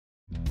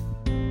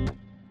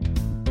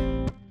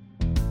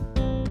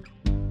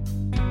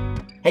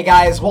Hey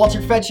guys,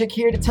 Walter Fedczyk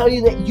here to tell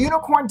you that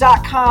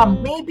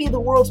Unikrn.com may be the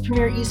world's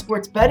premier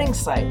esports betting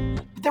site,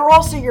 but they're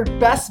also your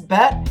best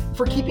bet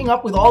for keeping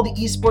up with all the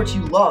esports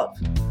you love.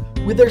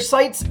 With their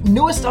site's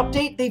newest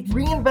update, they've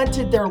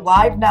reinvented their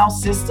Live Now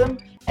system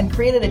and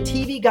created a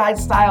TV guide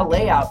style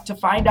layout to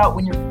find out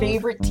when your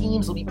favorite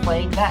teams will be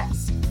playing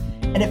next.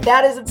 And if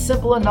that isn't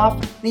simple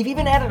enough, they've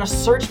even added a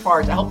search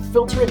bar to help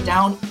filter it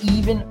down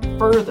even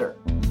further.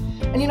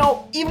 And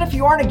even if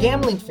you aren't a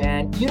gambling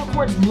fan,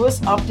 Unikrn's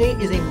newest update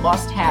is a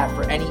must-have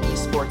for any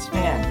esports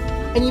fan.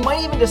 And you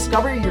might even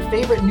discover your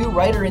favorite new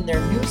writer in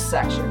their news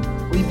section.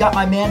 We've got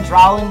my man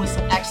Drowlin with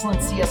some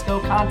excellent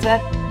CSGO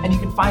content, and you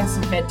can find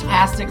some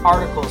fantastic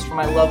articles from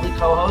my lovely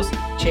co-host,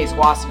 Chase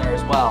Wassenaar,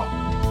 as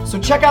well. So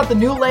check out the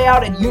new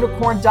layout at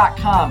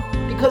Unikrn.com,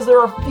 because there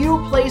are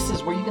few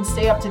places where you can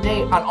stay up to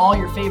date on all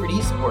your favorite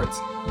esports,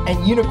 and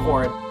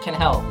Unikrn can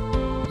help.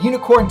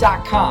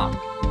 Unikrn.com.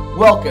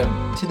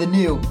 Welcome to the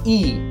new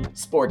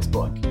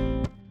eSportsbook.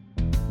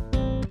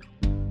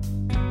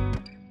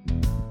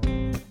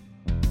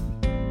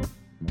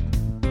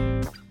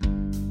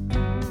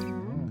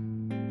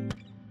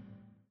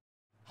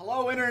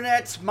 Hello,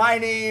 Internet. My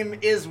name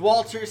is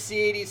Walter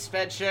C80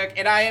 Fedczyk,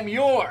 and I am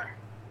your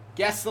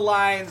Guess the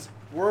Lines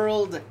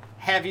World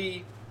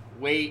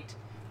Heavyweight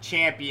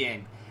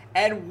Champion.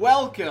 And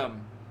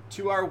welcome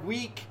to our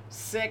Week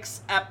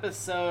 6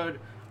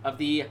 episode of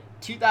the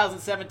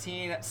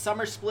 2017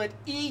 Summer Split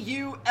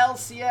EU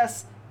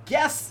LCS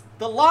Guess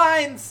the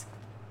Lines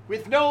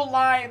with No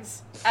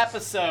Lines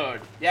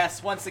episode.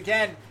 Yes, once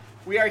again,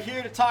 we are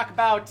here to talk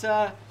about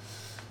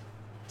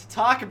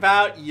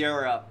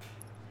Europe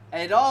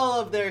and all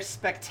of their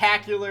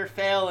spectacular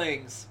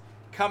failings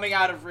coming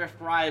out of Rift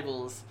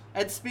Rivals.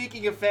 And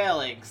speaking of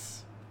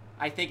failings,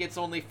 I think it's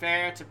only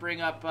fair to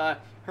bring up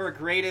her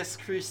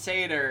greatest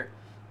crusader,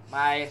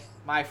 my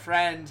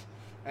friend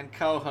and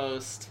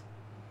co-host,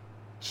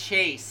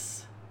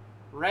 Chase,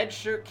 Red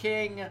Shirt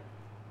King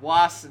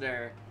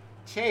Wassenaar.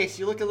 Chase,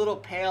 you look a little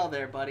pale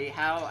there, buddy.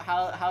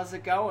 How's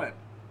it going?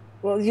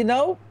 Well,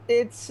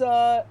 it's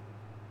not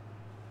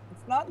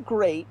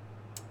great.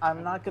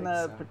 I'm not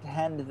gonna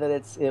pretend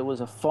that it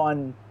was a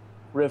fun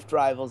Rift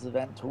Rivals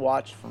event to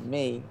watch for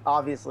me.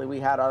 Obviously, we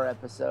had our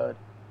episode,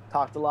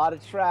 talked a lot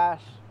of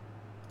trash.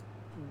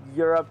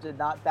 Europe did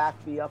not back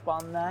me up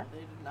on that. They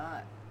did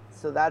not.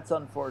 So that's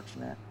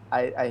unfortunate.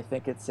 I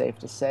think it's safe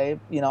to say.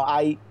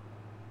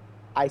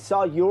 I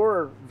saw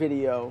your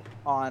video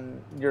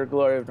on your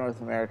Glory of North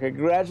America.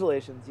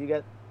 Congratulations, you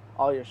get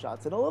all your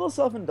shots. And a little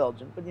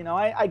self-indulgent, but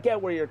I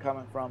get where you're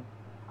coming from.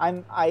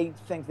 I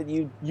think that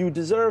you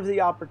deserve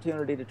the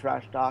opportunity to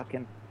trash talk,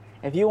 and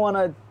if you want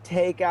to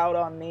take out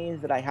on me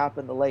that I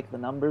happen to like the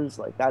numbers,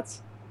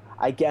 that's,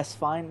 I guess,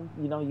 fine.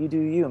 You do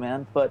you,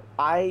 man. But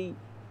I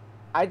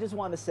just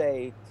want to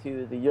say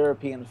to the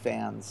European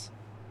fans,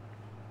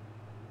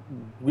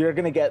 we're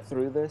going to get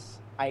through this.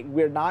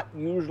 We're not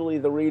usually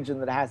the region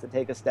that has to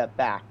take a step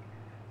back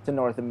to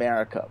North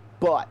America,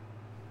 but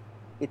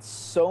it's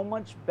so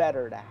much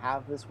better to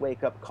have this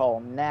wake-up call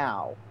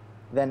now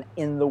than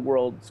in the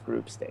World's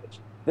group stage.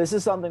 This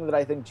is something that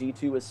I think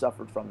G2 has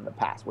suffered from in the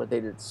past, where they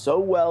did so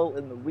well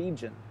in the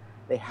region,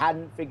 they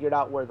hadn't figured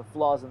out where the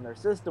flaws in their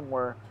system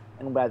were,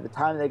 and by the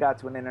time they got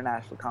to an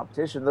international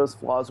competition, those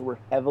flaws were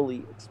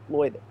heavily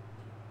exploited.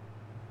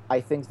 I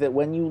think that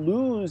when you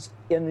lose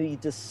in the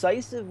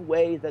decisive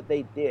way that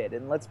they did,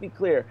 and let's be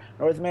clear,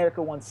 North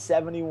America won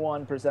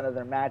 71% of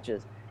their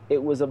matches.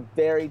 It was a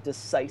very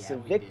decisive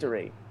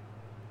victory.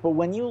 But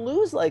when you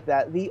lose like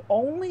that, the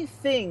only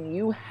thing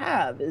you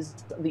have is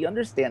the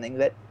understanding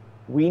that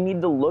we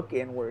need to look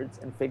inwards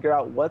and figure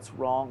out what's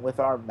wrong with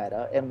our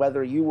meta, and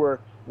whether you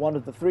were one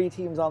of the 3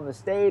 teams on the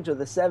stage or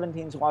the 7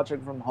 teams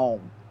watching from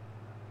home.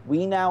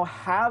 We now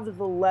have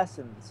the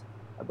lessons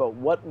about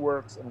what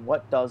works and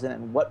what doesn't,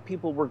 and what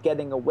people were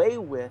getting away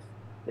with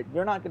that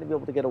you're not going to be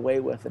able to get away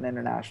with in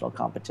international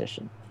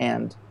competition.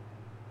 And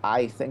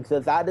I think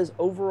that that is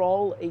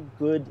overall a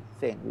good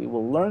thing. We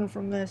will learn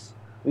from this,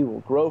 we will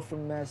grow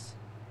from this,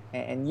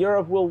 and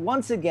Europe will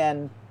once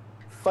again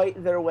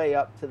fight their way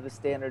up to the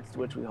standards to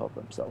which we hold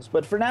themselves.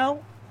 But for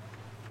now,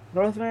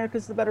 North America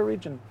is the better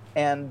region,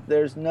 and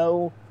there's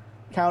no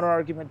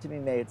counter-argument to be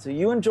made. So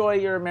you enjoy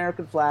your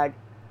American flag.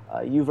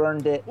 You've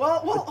earned it. Well,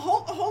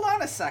 hold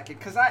on a second,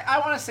 because I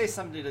want to say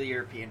something to the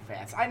European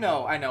fans. I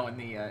know in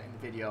the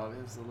video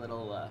it was a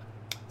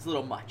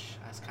little much.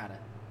 I was kind of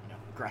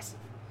aggressive,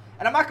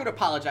 and I'm not going to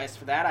apologize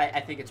for that. I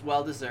think it's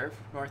well deserved.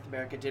 North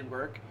America did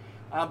work,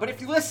 but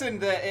if you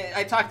listen,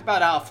 I talked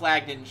about how a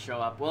flag didn't show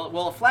up.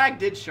 Well, a flag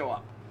did show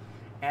up,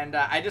 and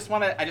I just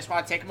want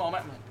to take a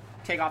moment and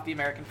take off the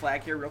American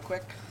flag here real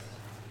quick,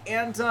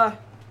 and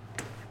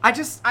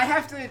I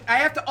have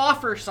to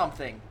offer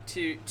something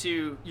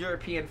to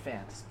European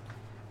fans.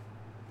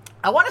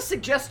 I want to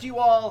suggest you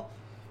all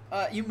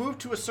you move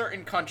to a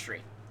certain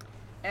country,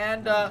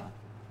 and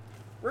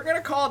we're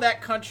gonna call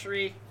that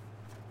country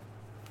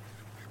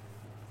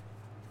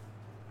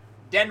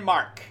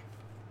Denmark,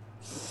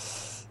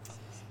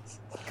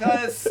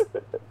 because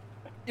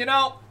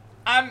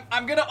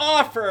I'm gonna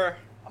offer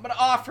I'm going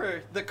to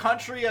offer the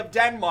country of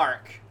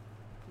Denmark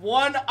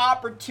one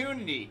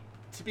opportunity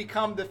to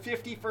become the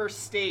 51st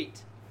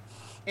state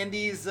in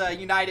these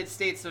United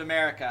States of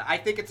America. I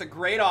think it's a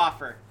great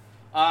offer.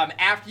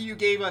 After you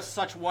gave us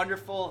such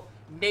wonderful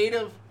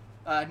Native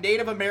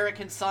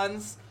American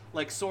sons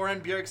like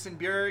Soren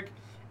Bjergsen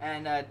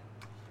and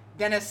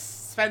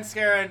Dennis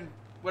Svensker and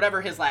whatever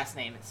his last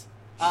name is.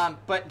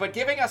 But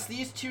giving us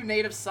these two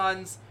native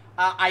sons,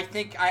 I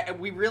think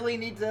we really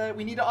need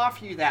to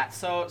offer you that.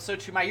 So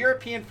to my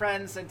European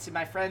friends and to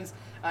my friends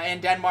in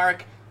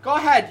Denmark, go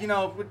ahead.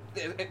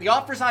 The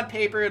offer's on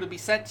paper. It'll be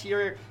sent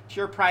to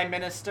your prime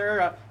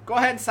minister. Go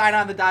ahead and sign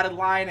on the dotted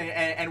line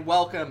and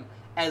welcome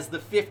as the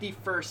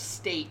 51st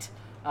state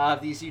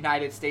of these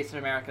United States of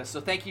America. So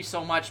thank you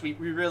so much. We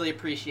really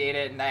appreciate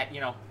it, and that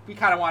we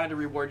kind of wanted to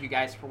reward you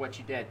guys for what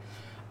you did.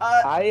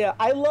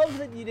 I love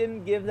that you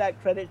didn't give that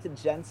credit to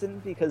Jensen,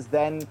 because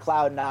then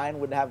Cloud9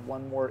 would have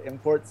one more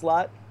import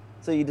slot.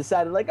 So you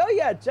decided, like, oh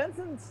yeah,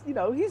 Jensen's,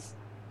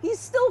 he's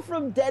still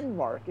from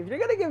Denmark. If you're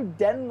gonna give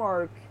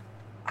Denmark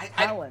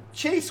talent,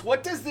 Chase,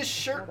 what does this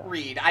shirt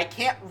read? I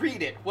can't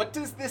read it. What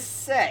does this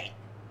say?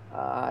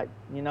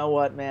 You know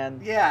what, man?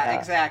 Yeah,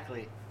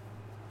 exactly.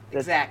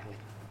 Exactly.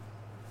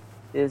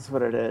 Is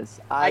what it is.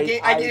 I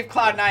gave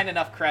Cloud9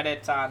 enough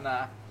credit on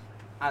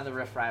the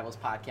Rift Rivals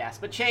podcast.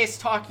 But Chase,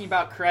 talking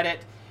about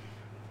credit,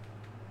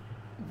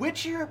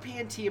 which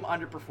European team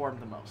underperformed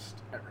the most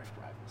at Rift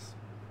Rivals?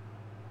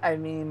 I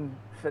mean,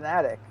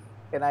 Fnatic.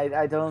 And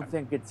I don't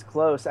think it's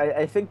close.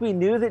 I think we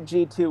knew that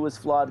G2 was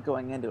flawed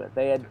going into it.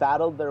 They had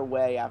battled their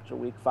way after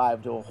week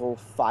 5 to a whole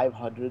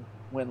 500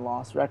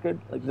 win-loss record.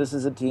 Like, this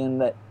is a team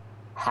that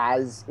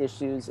has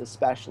issues,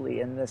 especially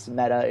in this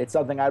meta. It's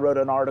something I wrote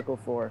an article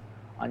for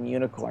on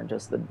Unikrn,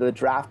 just the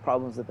draft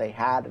problems that they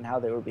had and how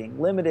they were being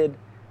limited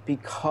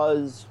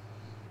because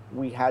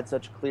we had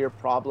such clear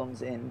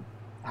problems in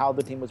how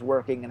the team was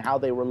working and how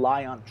they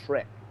rely on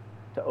Trick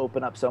to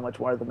open up so much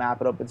more of the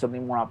map and open so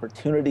many more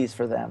opportunities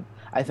for them.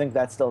 I think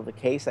that's still the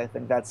case. I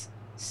think that's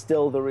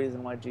still the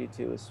reason why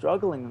G2 is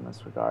struggling in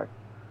this regard.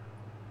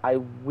 I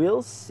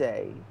will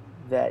say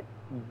that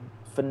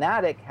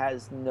Fnatic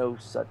has no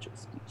such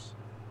excuse.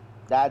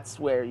 That's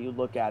where you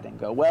look at it and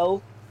go,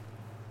 well,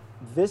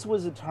 this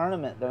was a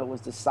tournament that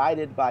was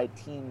decided by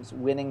teams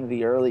winning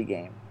the early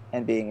game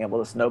and being able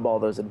to snowball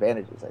those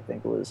advantages. I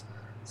think it was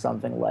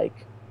something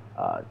like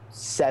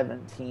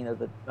 17 of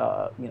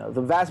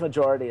the vast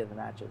majority of the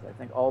matches. I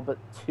think all but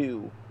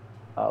 2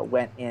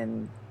 went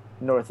in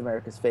North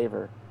America's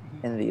favor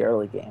in the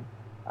early game.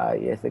 I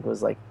think it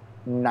was like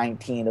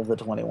 19 of the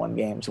 21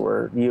 games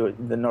were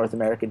the North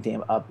American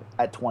team up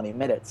at 20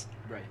 minutes.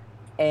 Right.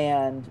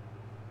 And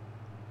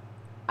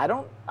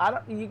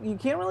you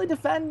can't really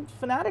defend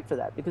Fnatic for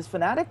that, because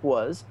Fnatic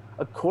was,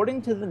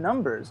 according to the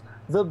numbers,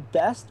 the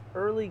best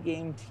early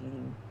game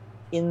team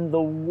in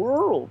the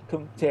world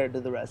compared to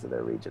the rest of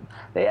their region.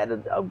 They had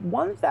a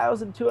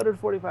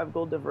 1,245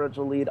 goal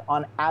differential lead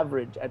on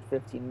average at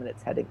 15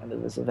 minutes heading into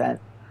this event.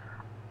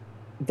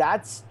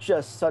 That's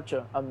just such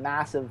a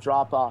massive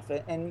drop-off.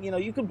 And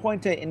you can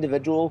point to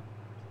individual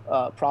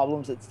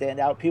problems that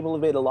stand out. People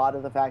have made a lot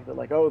of the fact that,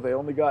 like, oh, they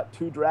only got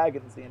 2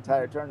 dragons the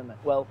entire tournament.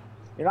 Well,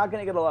 you're not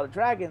going to get a lot of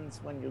dragons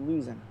when you're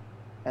losing,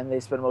 and they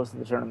spend most of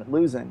the tournament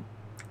losing,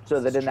 so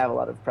they didn't have a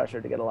lot of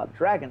pressure to get a lot of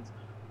dragons.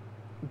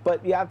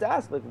 But you have to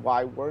ask, like,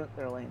 why weren't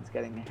their lanes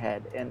getting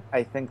ahead? And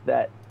I think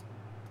that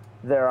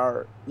there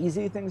are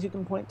easy things you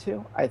can point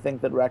to. I think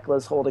that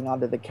Reckless holding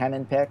on to the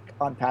Kennen pick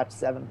on patch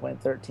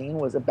 7.13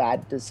 was a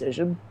bad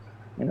decision.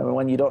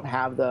 When you don't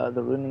have the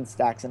Runen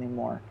stacks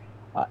anymore,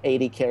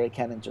 80 carry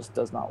Kennen just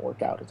does not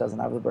work out. It doesn't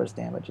have the burst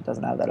damage. It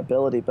doesn't have that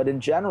ability. But in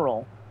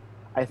general,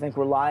 I think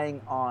relying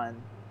on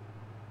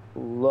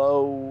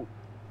low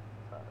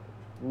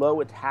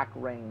attack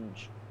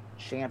range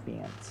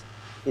champions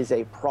is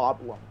a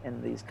problem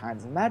in these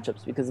kinds of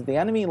matchups, because if the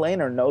enemy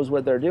laner knows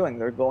what they're doing,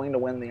 they're going to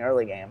win the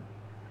early game.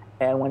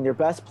 And when your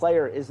best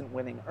player isn't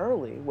winning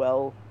early,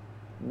 well,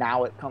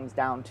 now it comes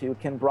down to,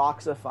 can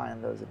Broxah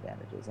find those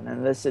advantages? And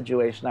in this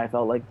situation, I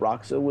felt like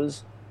Broxah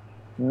was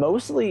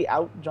mostly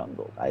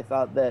out-jungled. I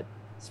thought that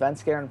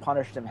Svenskeren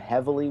punished him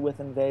heavily with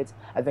invades.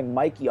 I think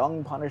Mike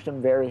Young punished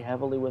him very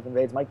heavily with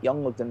invades. Mike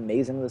Young looked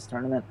amazing this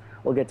tournament.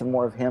 We'll get to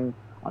more of him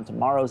on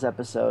tomorrow's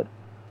episode.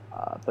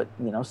 But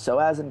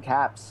Soaz and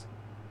Caps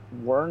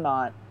were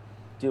not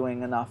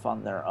doing enough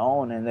on their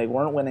own, and they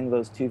weren't winning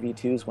those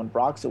 2v2s when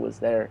Broxah was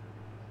there.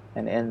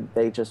 And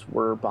they just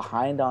were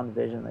behind on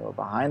vision. They were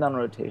behind on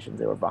rotations.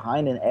 They were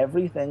behind in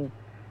everything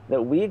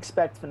that we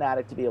expect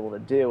Fnatic to be able to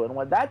do. And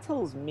what that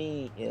tells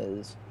me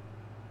is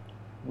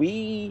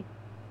we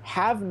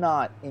have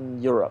not,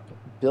 in Europe,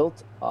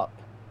 built up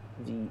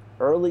the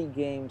early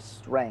game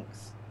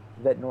strengths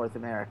that North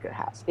America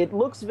has. It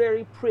looks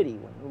very pretty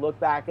when you look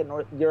back at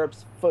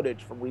Europe's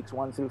footage from weeks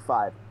 1 through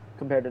 5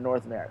 compared to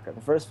North America.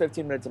 The first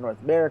 15 minutes of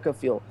North America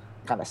feel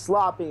kind of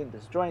sloppy and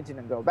disjointed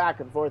and go back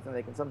and forth, and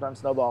they can sometimes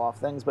snowball off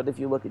things. But if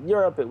you look at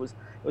Europe, it was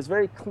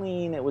very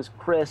clean, it was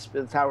crisp,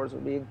 the towers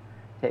were being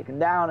taken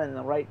down, and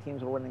the right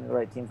teams were winning the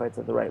right team fights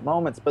at the right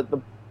moments. But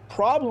the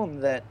problem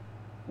that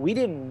we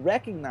didn't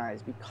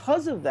recognize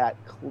because of that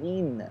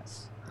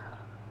cleanness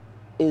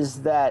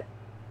is that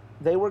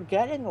they were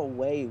getting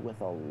away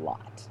with a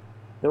lot.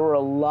 There were a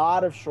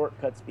lot of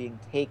shortcuts being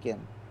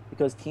taken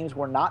because teams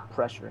were not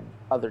pressuring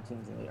other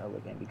teams in the early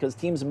game, because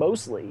teams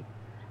mostly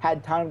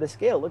had time to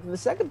scale. Look, the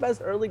second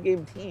best early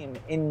game team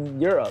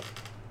in Europe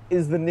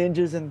is the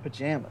Ninjas in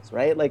Pajamas,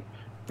 right? Like,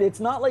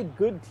 it's not like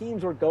good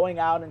teams were going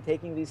out and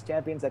taking these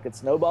champions that could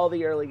snowball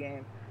the early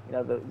game. You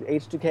know, the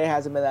H2K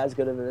hasn't been as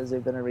good of it as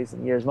they've been in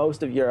recent years.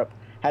 Most of Europe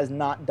has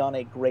not done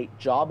a great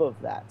job of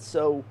that.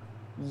 So,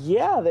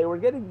 yeah, they were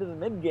getting to the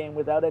mid game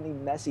without any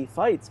messy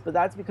fights, but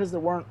that's because there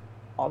weren't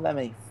all that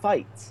many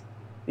fights,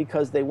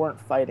 because they weren't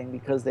fighting,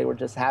 because they were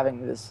just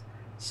having this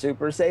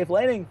super safe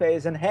laning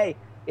phase. And hey,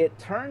 it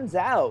turns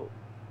out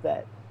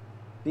that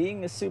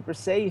being a super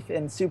safe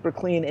and super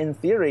clean in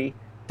theory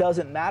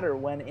doesn't matter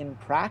when in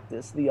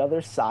practice the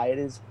other side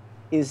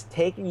is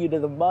taking you to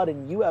the mud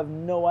and you have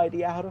no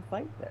idea how to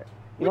fight there.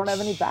 You don't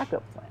have any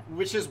backup plan.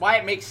 Which is why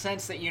it makes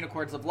sense that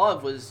Unicorns of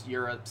Love was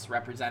Europe's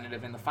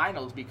representative in the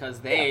finals, because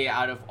they,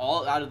 out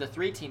of the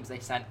 3 teams they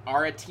sent,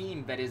 are a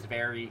team that is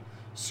very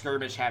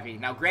skirmish heavy.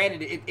 Now,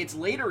 granted, it's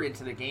later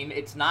into the game.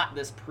 It's not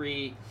this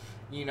 10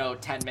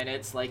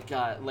 minutes like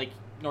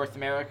North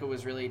America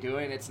was really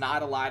doing. It's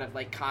not a lot of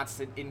like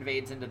constant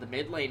invades into the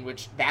mid lane,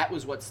 which that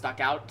was what stuck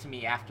out to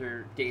me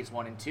after days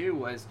 1 and 2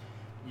 was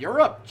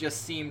Europe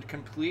just seemed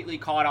completely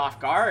caught off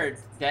guard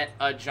that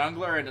a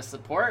jungler and a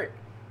support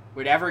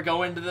would ever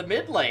go into the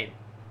mid lane.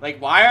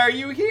 Like, why are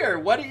you here?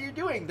 What are you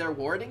doing? Their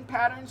warding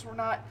patterns were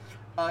not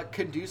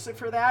conducive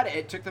for that.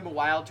 It took them a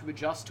while to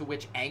adjust to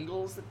which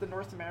angles that the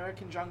North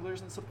American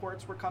junglers and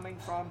supports were coming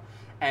from,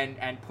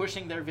 and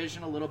pushing their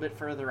vision a little bit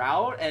further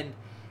out. And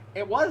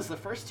it was the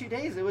first 2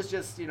 days, it was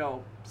just,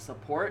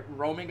 support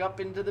roaming up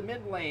into the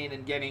mid lane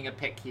and getting a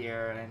pick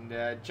here,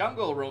 and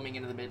jungle roaming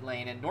into the mid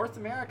lane. And North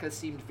America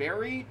seemed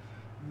very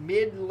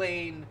mid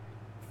lane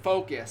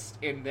focused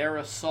in their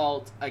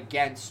assault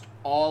against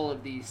all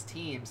of these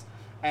teams.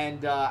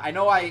 And I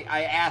know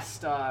I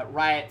asked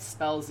Riot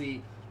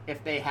Spellsy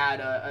if they had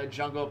a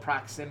jungle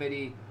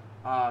proximity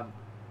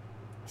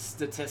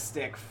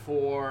statistic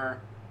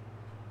for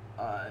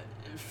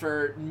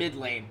mid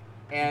lane,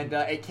 and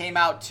it came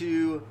out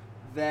to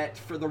that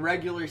for the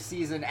regular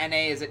season,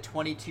 NA is at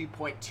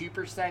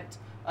 22.2%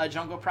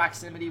 jungle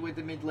proximity with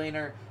the mid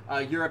laner.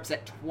 Europe's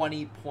at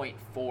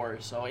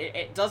 20.4%. So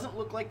it doesn't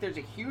look like there's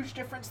a huge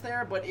difference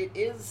there, but it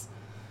is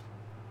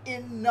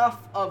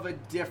enough of a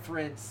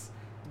difference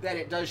that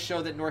it does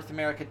show that North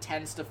America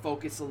tends to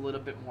focus a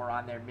little bit more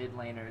on their mid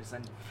laners,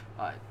 and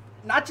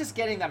not just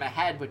getting them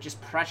ahead, but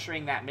just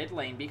pressuring that mid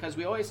lane, because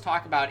we always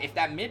talk about if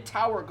that mid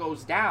tower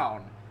goes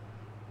down,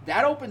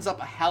 that opens up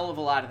a hell of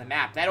a lot of the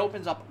map. That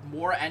opens up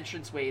more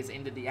entranceways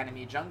into the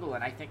enemy jungle,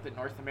 and I think that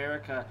North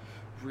America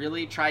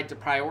really tried to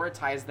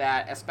prioritize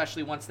that,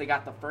 especially once they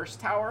got the first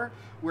tower,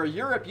 where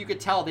Europe, you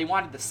could tell they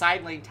wanted the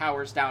side lane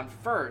towers down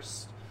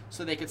first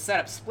so they could set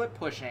up split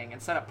pushing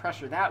and set up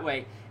pressure that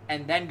way,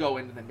 and then go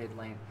into the mid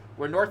lane.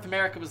 Where North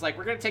America was like,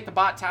 we're going to take the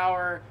bot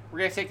tower, we're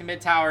going to take the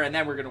mid tower, and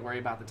then we're going to worry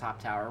about the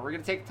top tower. We're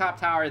going to take the top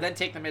tower, then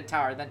take the mid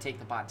tower, then take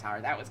the bot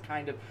tower. That was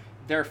kind of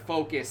their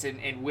focus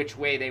in which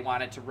way they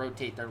wanted to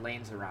rotate their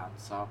lanes around.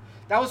 So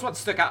that was what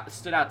stood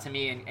out to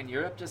me, and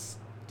Europe just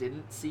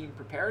didn't seem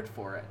prepared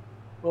for it.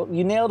 Well,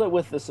 you nailed it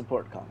with the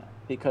support comment,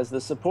 because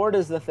the support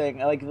is the thing.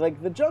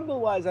 Like the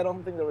jungle-wise, I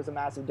don't think there was a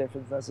massive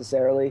difference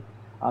necessarily.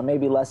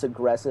 Maybe less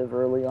aggressive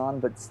early on,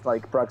 but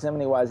like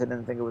proximity-wise, I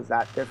didn't think it was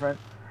that different.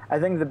 I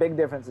think the big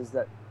difference is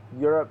that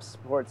Europe's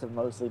supports have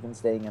mostly been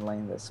staying in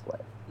lane this way.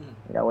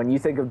 When you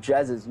think of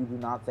Jez's, you do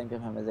not think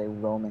of him as a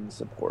roaming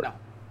support. No.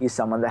 He's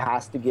someone that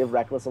has to give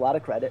Rekkles a lot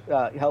of credit,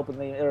 help in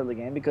the early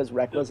game, because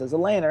Rekkles as a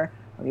laner,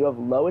 when you have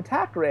low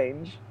attack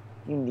range,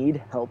 you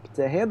need help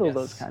to handle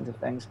those kinds of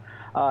things.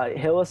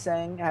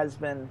 Hylissang has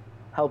been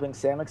helping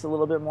Samix a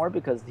little bit more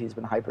because he's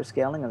been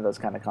hyperscaling and those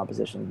kind of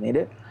compositions need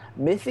it.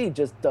 Mithy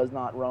just does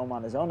not roam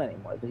on his own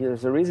anymore.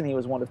 There's a reason he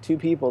was one of 2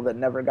 people that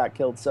never got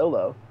killed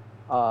solo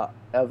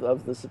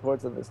of the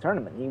supports of this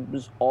tournament. He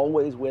was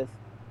always with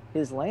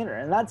his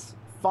laner, and that's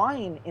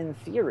fine in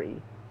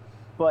theory,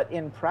 but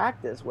in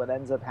practice what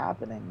ends up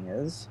happening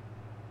is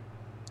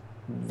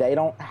they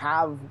don't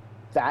have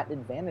that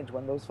advantage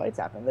when those fights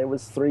happen. There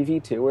was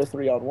 3v2 or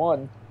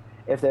 3-on-1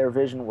 if their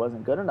vision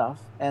wasn't good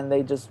enough, and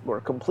they just were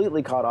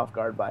completely caught off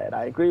guard by it.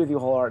 I agree with you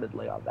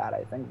wholeheartedly on that.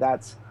 I think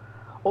that's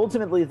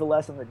ultimately the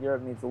lesson that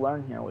Europe needs to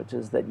learn here, which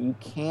is that you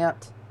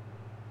can't...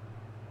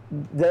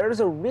 There's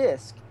a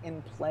risk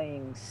in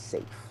playing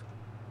safe.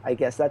 I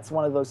guess that's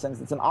one of those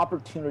things. It's an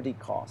opportunity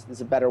cost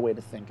is a better way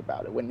to think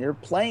about it. When you're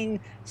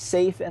playing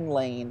safe in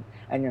lane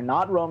and you're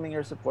not roaming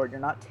your support, you're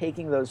not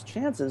taking those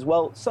chances,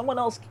 well, someone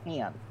else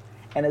can.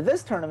 And at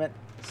this tournament,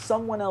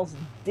 someone else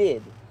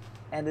did,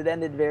 and it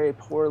ended very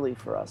poorly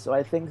for us. So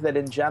I think that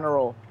in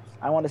general,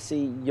 I want to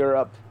see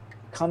Europe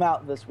come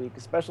out this week,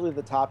 especially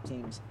the top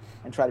teams,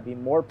 and try to be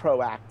more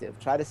proactive,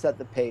 try to set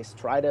the pace,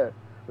 try to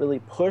really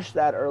push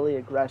that early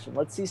aggression.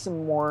 Let's see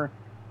some more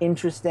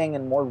interesting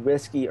and more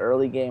risky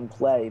early game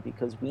play,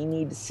 because we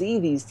need to see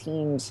these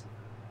teams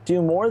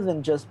do more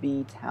than just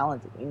be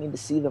talented. We need to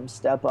see them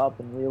step up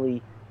and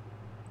really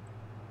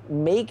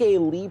make a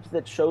leap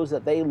that shows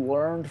that they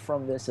learned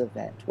from this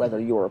event. Whether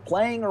you were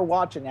playing or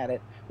watching at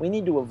it, we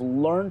need to have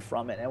learned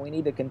from it, and we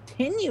need to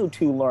continue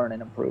to learn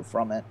and improve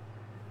from it.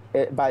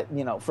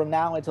 From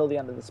now until the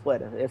end of the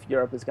split, if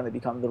Europe is going to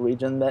become the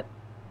region that,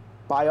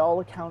 by all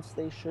accounts,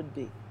 they should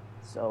be.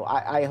 So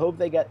I hope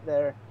they get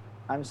there.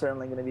 I'm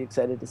certainly going to be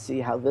excited to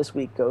see how this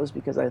week goes,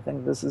 because I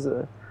think this is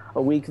a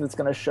week that's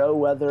going to show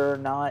whether or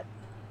not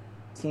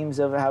teams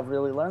have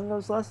really learned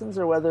those lessons,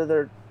 or whether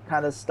they're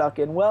kind of stuck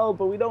in, well,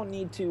 but we don't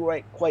need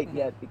to quite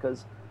yet,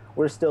 because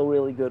we're still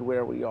really good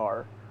where we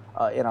are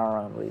in our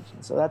own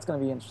region. So that's going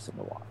to be interesting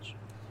to watch.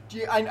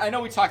 I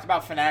know we talked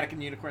about Fnatic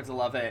and Unicorns of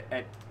Love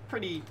at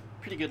pretty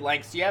good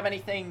lengths. Do you have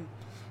anything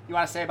you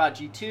want to say about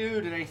G2?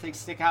 Did anything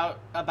stick out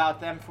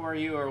about them for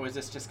you, or was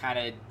this just kind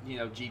of,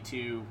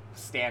 G2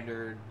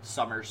 standard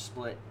summer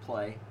split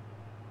play?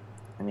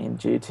 I mean,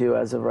 G2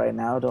 as of right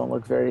now don't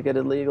look very good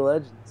at League of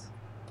Legends.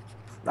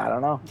 I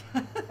don't know.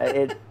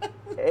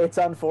 It's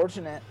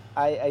unfortunate.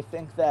 I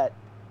think that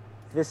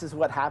this is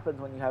what happens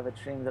when you have a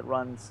team that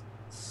runs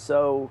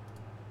so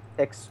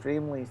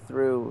extremely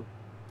through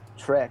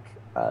Trick.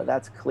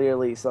 That's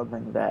clearly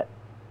something that,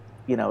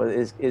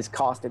 is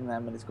costing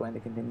them and is going to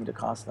continue to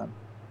cost them,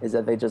 is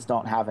that they just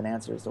don't have an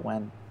answer as to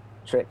when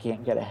Trick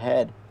can't get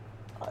ahead.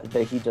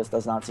 That he just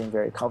does not seem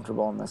very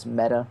comfortable in this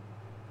meta.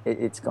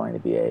 It's going to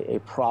be a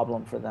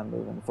problem for them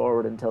moving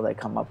forward until they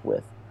come up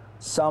with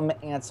some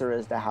answer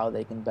as to how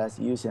they can best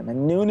use him.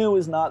 And Nunu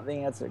is not the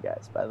answer,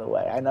 guys, by the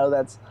way. I know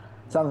that's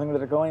something that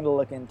they're going to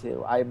look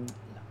into.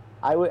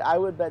 I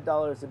would bet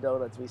dollars and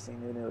donuts we see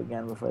Nunu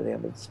again before the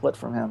end of the split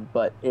from him,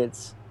 but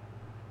it's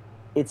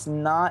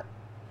not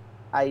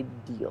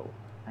ideal,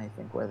 I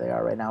think, where they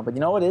are right now. But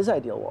you know what is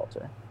ideal,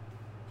 Walter?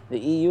 The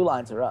EU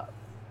lines are up.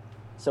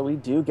 So we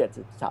do get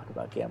to talk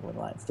about gambling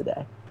lines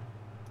today.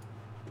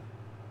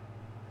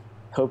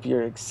 Hope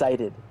you're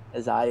excited,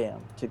 as I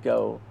am, to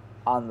go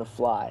on the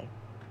fly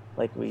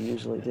like we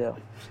usually do.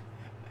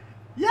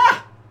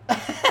 Yeah!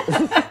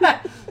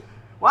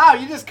 Wow,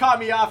 you just caught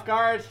me off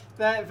guard.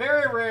 That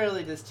very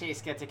rarely does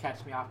Chase get to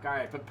catch me off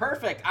guard. But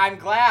perfect. I'm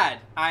glad.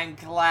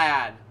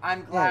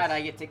 Yes.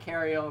 I get to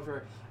carry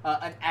over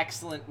an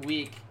excellent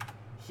week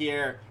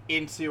here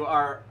into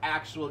our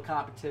actual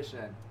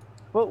competition.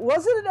 But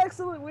was it an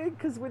excellent week?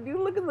 Because when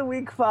you look at the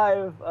week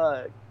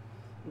 5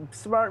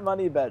 smart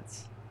money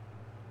bets,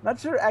 not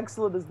sure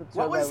excellent is the term.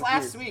 What was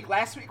last week?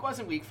 Last week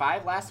wasn't week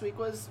 5. Last week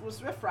was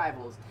Rift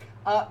Rivals.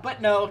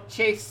 But no,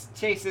 Chase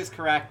is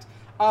correct.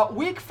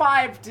 Week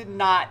 5 did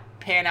not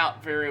pan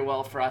out very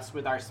well for us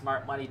with our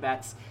smart money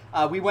bets.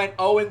 We went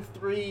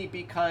 0-3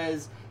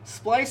 because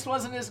Spliced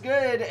wasn't as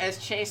good as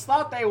Chase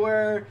thought they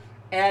were,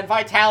 and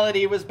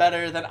Vitality was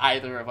better than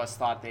either of us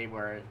thought they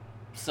were.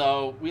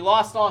 So we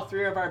lost all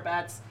 3 of our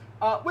bets.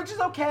 Which is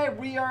okay.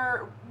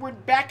 We're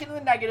back in the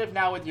negative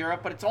now with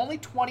Europe, but it's only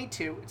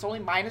 22. It's only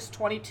minus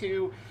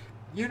 22.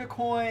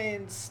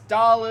 Unicorns,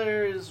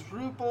 dollars,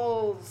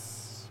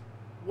 ruples,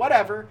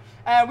 whatever.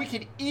 And we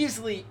could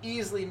easily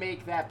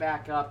make that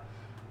back up.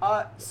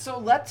 So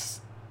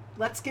let's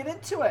get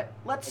into it.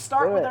 Let's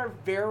start with our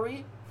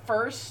very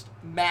first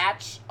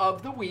match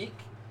of the week.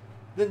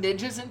 The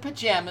Ninjas in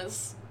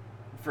Pajamas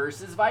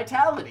versus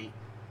Vitality.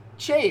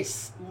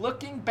 Chase,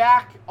 looking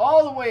back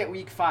all the way at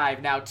week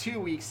 5, now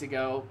 2 weeks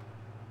ago,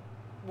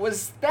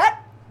 was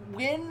that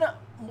win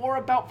more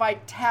about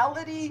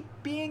Vitality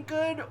being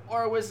good,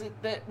 or was it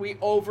that we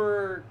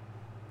thought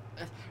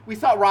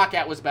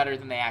Roccat was better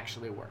than they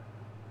actually were?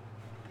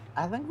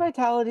 I think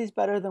Vitality's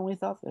better than we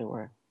thought they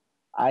were.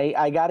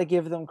 I got to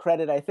give them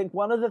credit. I think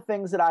one of the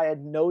things that I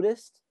had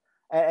noticed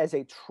as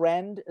a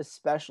trend,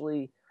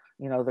 especially,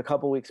 the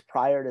couple weeks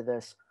prior to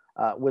this,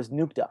 was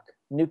Nukeduck.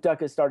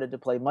 Nukeduck has started to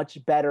play much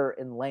better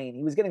in lane.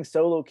 He was getting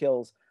solo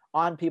kills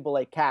on people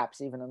like Caps,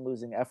 even in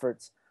losing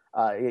efforts.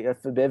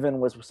 Fabiven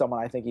was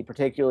someone I think he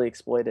particularly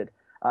exploited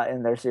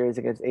in their series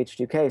against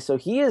H2K. So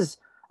he is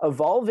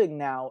evolving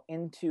now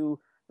into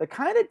the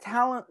kind of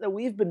talent that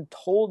we've been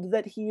told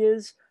that he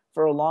is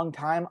for a long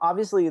time.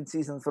 Obviously, in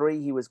Season 3,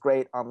 he was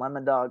great on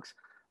Lemon Dogs,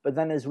 but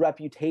then his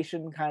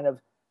reputation kind of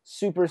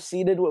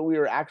superseded what we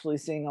were actually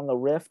seeing on the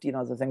Rift.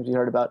 The things we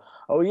heard about,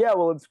 oh yeah,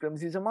 well in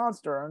scrims he's a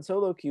monster, on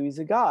solo queue he's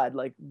a god,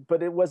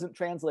 but it wasn't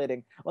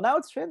translating. Well, now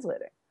it's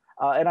translating.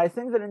 And I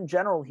think that in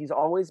general, he's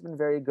always been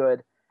very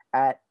good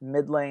at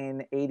mid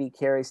lane AD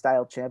carry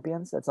style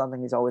champions. That's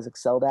something he's always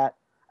excelled at.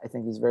 I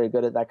think he's very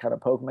good at that kind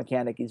of poke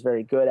mechanic. He's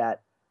very good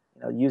at,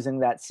 using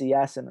that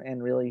CS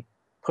and really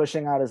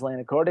pushing out his lane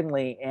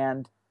accordingly.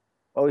 And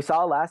what we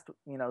saw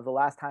the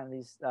last time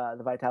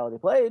the Vitality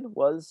played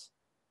was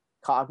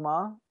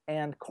Kog'Maw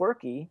and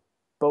Corki,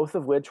 both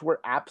of which were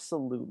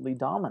absolutely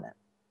dominant.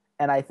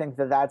 And I think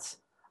that that's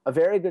a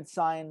very good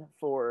sign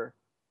for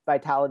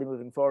Vitality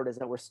moving forward, is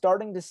that we're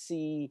starting to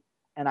see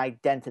an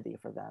identity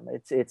for them.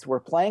 It's we're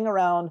playing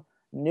around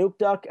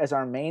Nukeduck as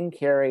our main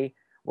carry.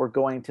 We're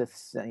going to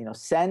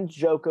send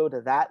Joko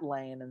to that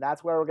lane, and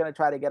that's where we're going to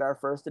try to get our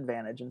first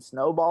advantage and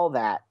snowball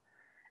that.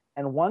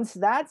 And once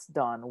that's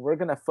done, we're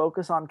going to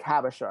focus on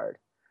Cabashard.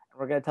 And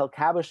we're going to tell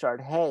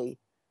Cabashard, hey,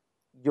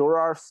 you're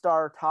our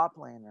star top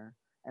laner,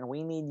 and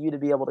we need you to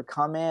be able to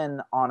come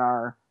in on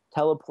our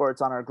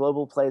teleports, on our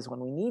global plays when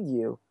we need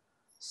you.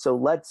 So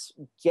let's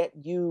get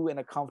you in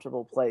a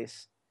comfortable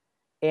place.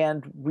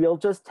 And we'll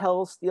just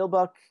tell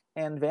Steelbuck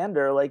and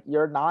Vander, like,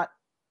 you're not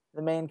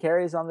the main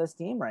carries on this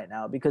team right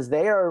now, because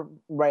they are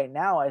right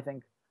now, I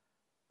think,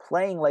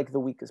 playing like the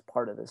weakest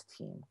part of this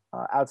team,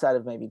 outside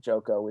of maybe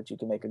Joko, which you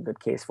can make a good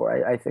case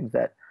for. I think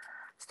that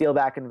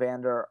Steelback and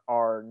Vander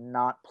are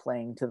not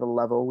playing to the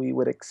level we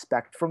would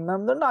expect from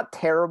them. They're not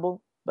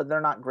terrible, but they're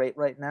not great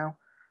right now.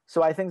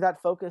 So I think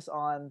that focus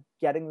on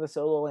getting the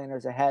solo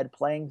laners ahead,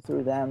 playing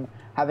through them,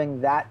 having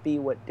that be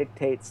what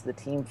dictates the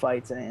team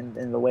fights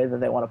and the way that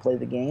they want to play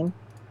the game,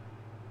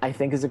 I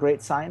think is a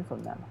great sign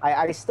from them.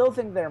 I still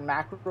think their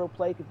macro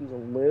play could use a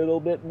little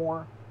bit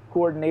more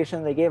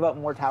coordination. They gave up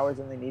more towers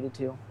than they needed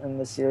to in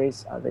this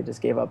series. They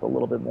just gave up a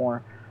little bit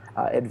more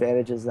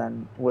advantages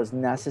than was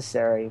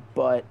necessary.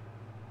 But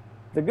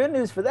the good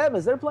news for them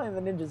is they're playing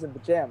the Ninjas in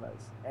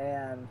Pajamas.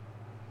 And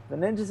the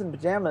Ninjas in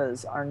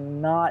Pajamas are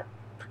not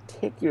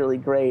particularly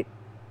great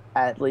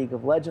at League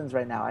of Legends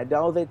right now. I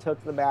know they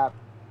took the map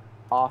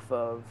off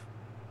of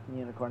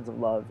Unicorns of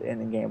Love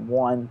in game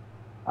 1.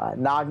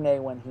 Nagne,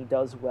 when he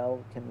does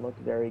well, can look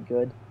very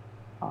good.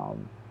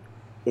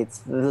 It's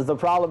the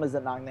problem is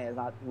that Nagne has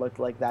not looked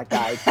like that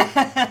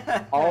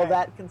guy all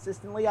that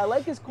consistently. I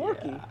like his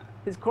Corki. Yeah.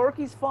 His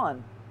Corki's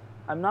fun.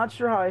 I'm not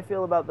sure how I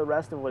feel about the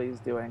rest of what he's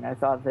doing. I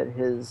thought that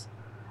his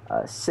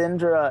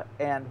Syndra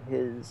and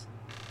his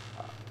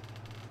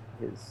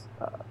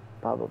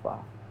blah blah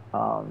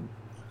blah.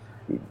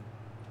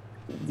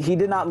 He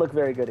did not look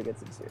very good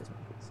against the Serious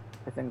Monkeys.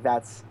 I think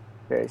that's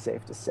very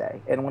safe to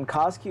say. And when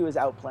Cosq is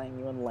outplaying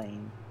you in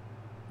lane,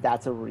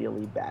 that's a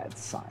really bad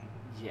sign.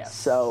 Yes.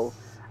 So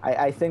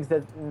I think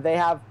that they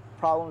have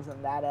problems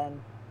on that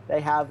end.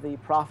 They have the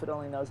Prophet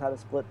only knows how to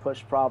split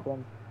push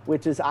problem,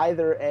 which is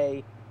either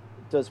a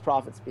does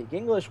Prophet speak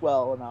English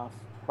well enough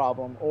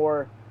problem,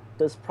 or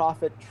does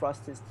Prophet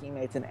trust his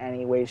teammates in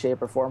any way,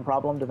 shape, or form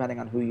problem, depending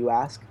on who you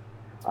ask.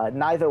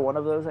 Neither one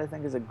of those, I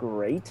think, is a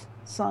great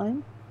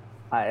sign.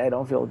 I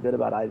don't feel good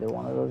about either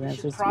one of those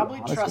answers. You should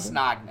probably trust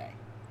Nagne.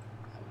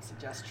 I would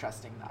suggest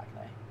trusting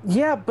Nagne.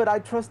 Yeah, but I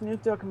trust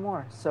Nukeduck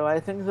more. So I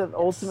think that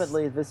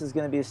ultimately this is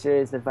going to be a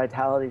series that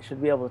Vitality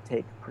should be able to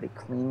take pretty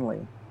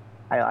cleanly.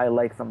 I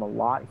like them a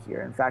lot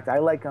here. In fact, I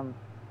like them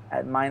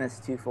at minus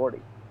 240.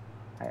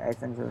 I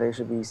think that they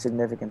should be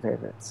significant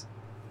favorites.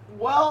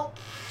 Well,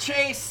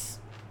 Chase,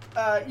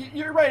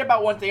 you're right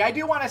about one thing. I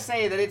do want to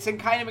say that it's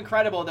kind of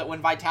incredible that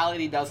when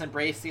Vitality does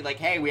embrace the, like,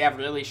 hey, we have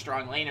really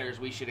strong laners,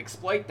 we should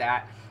exploit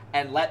that,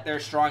 and let their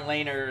strong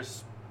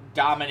laners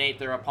dominate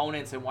their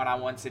opponents in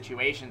one-on-one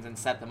situations and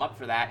set them up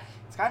for that.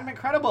 It's kind of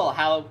incredible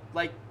how,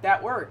 like,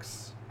 that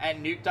works.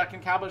 And Nukeduck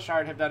and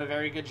Cabochard have done a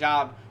very good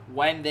job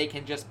when they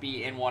can just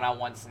be in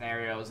one-on-one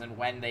scenarios and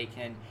when they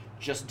can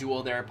just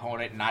duel their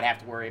opponent and not have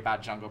to worry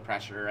about jungle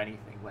pressure or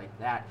anything like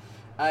that.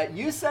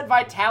 You said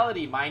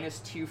Vitality minus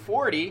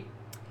 240.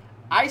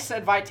 I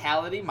said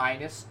Vitality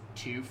minus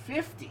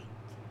 250.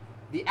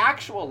 The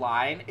actual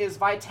line is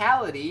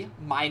Vitality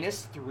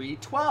minus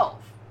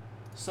 312.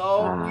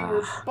 So we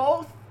were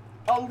both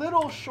a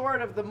little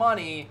short of the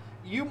money,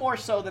 you more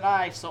so than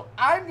I, so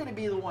I'm going to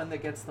be the one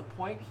that gets the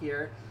point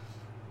here.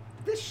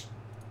 This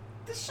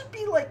should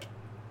be, like,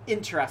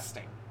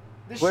 interesting.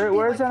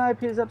 Where's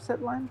NIP's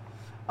upset line?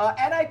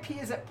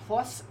 NIP is at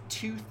plus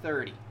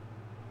 230.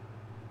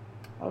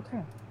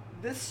 Okay.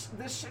 This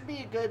should be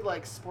a good,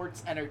 like,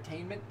 sports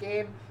entertainment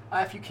game.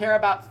 If you care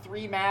about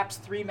three maps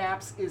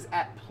is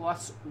at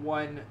plus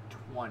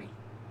 120.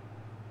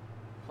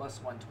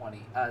 Plus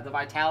 120. The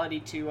Vitality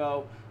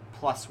 2-0,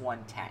 plus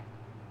 110.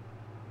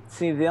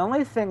 See, the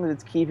only thing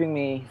that's keeping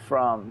me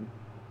from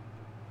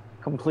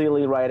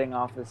completely writing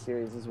off this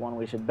series is one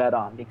we should bet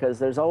on, because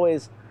there's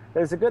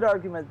a good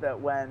argument that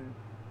when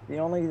the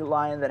only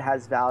line that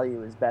has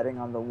value is betting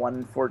on the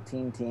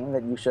 114 team,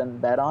 that you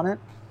shouldn't bet on it.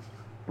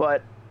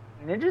 But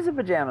Ninjas in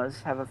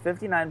Pajamas have a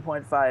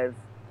 59.5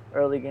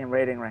 early game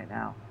rating right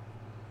now.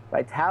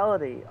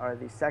 Vitality are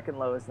the second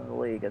lowest in the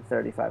league at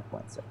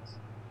 35.6.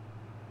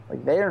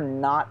 Like, they are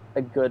not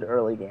a good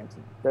early game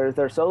team.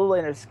 Their solo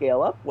laners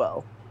scale up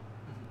well,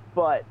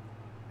 but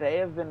they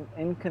have been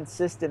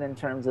inconsistent in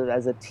terms of,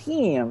 as a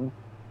team,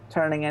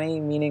 turning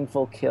any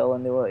meaningful kill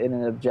into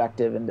an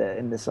objective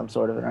into some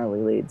sort of an early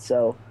lead.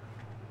 So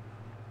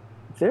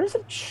there's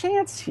a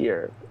chance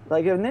here.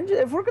 Like,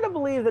 if we're going to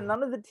believe that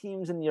none of the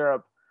teams in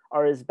Europe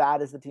are as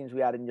bad as the teams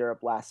we had in Europe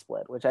last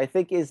split, which I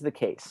think is the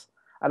case.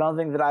 I don't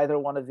think that either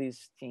one of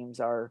these teams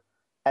are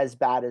as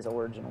bad as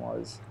Origin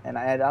was, and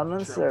I don't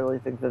necessarily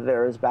think that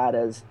they're as bad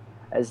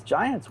as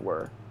Giants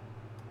were.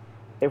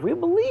 If we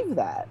believe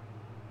that,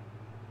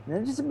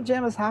 Ninjas in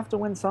Pajamas have to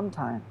win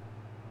sometime.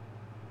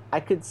 I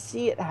could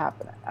see it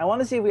happening. I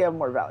want to see if we have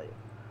more value.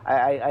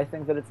 I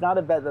think that it's not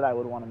a bet that I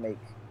would want to make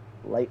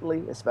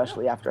lightly,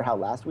 especially after how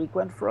last week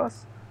went for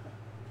us.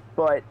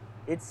 But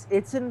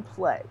it's in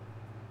play.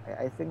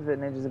 I think that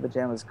Ninjas in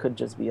Pajamas could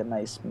just be a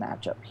nice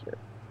matchup here.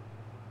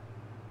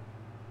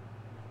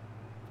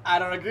 I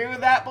don't agree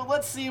with that, but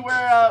let's see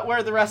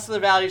where the rest of the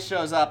value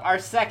shows up. Our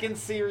second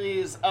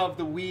series of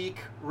the week,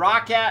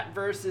 Roccat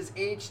versus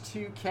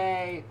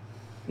H2K.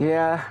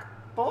 Yeah.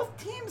 Both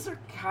teams are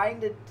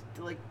kind of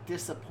like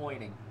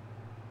disappointing.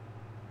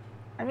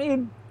 I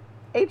mean,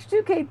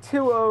 H2K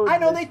 2-0'd. I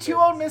know they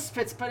 2-0'd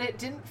Misfits, but it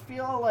didn't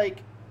feel like.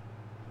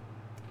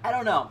 I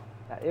don't know.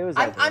 It was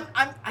ugly.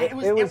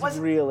 It was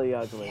really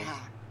ugly. Yeah.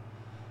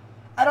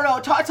 I don't know.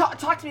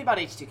 Talk to me about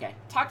H2K.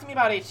 Talk to me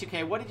about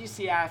H2K. What did you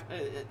see after,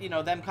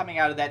 them coming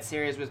out of that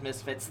series with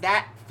Misfits?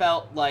 That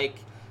felt like,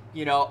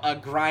 a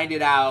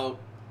grinded out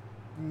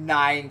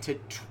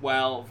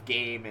 9-12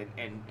 game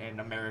in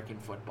American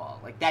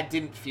football. Like, that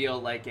didn't feel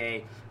like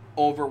a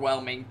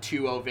overwhelming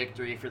 2-0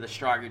 victory for the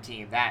stronger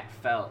team. That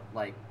felt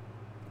like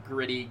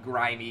gritty,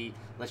 grimy,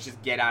 let's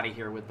just get out of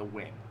here with the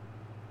win.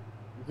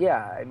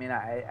 Yeah, I mean,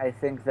 I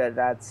think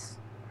that's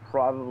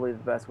probably the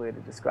best way to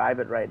describe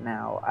it right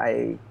now.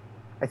 I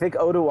think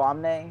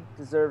Oduamne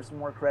deserves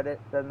more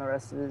credit than the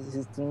rest of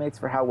his teammates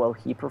for how well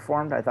he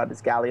performed. I thought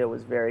his Galio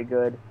was very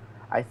good.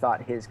 I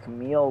thought his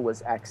Camille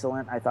was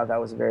excellent. I thought that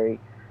was a very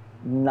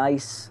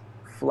nice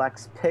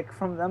flex pick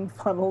from them,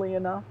 funnily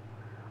enough.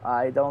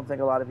 I don't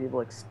think a lot of people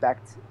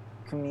expect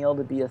Camille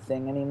to be a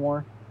thing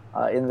anymore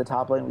in the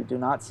top lane. We do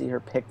not see her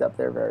picked up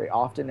there very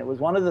often. It was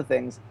one of the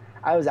things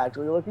I was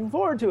actually looking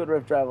forward to at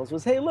Rift Rivals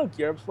was, hey, look,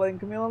 Europe's playing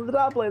Camille in the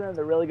top lane, and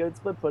they're really good at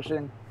split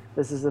pushing.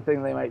 This is the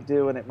thing they might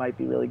do, and it might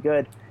be really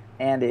good.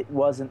 And it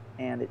wasn't,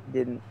 and it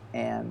didn't,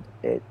 and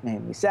it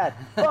made me sad.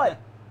 But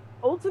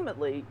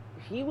ultimately,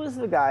 he was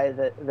the guy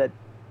that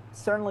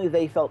certainly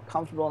they felt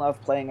comfortable enough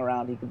playing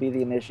around. He could be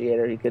the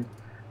initiator. He could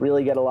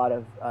really get a lot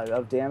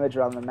of damage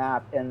around the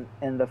map. And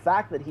the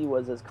fact that he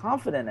was as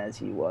confident as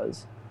he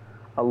was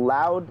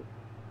allowed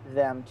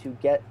them to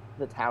get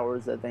the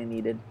towers that they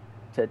needed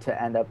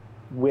to end up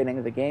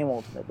winning the game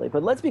ultimately.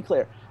 But let's be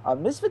clear,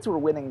 Misfits were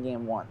winning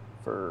game one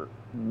for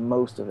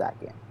most of that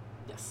game.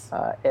 Yes.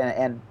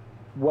 And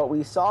what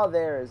we saw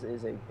there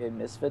is a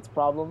Misfits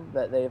problem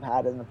that they've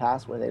had in the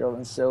past where they don't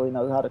necessarily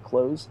know how to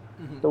close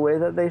the way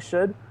that they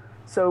should.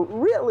 So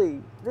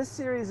really, this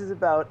series is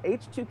about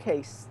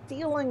H2K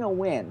stealing a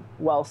win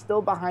while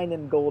still behind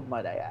in gold,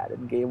 might I add,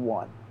 in game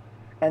one.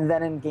 And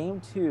then in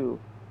game two,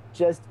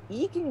 just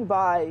eking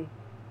by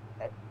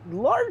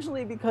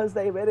largely because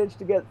they managed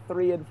to get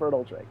 3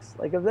 Infernal Drakes.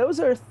 Like, if those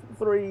are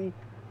 3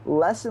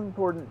 less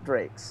important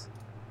Drakes,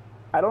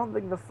 I don't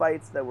think the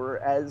fights that were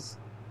as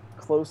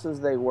close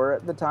as they were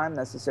at the time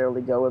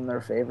necessarily go in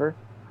their favor.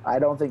 I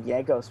don't think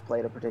Jankos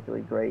played a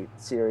particularly great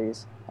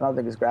series. I don't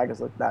think his Gragas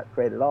looked that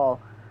great at all.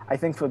 I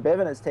think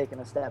Forbidden has taken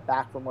a step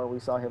back from where we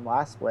saw him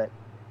last split.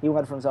 He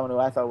went from someone who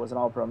I thought was an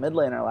all-pro mid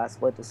laner last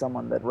split to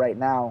someone that right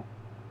now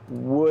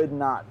would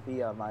not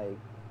be on my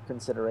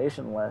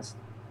consideration list.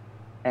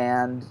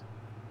 And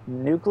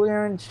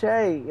Nuclear and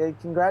Che,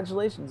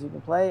 congratulations. You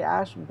can play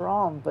Ashe and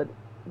Braum, but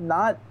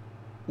not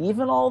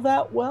even all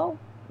that well.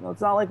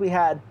 It's not like we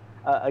had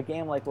a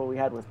game like what we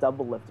had with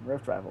Double Lift and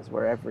Rift Rivals,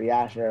 where every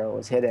Ashe arrow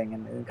was hitting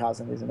and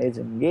causing these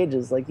amazing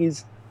engages. Like,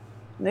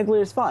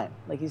 Nuclear's fine.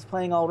 Like, he's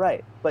playing all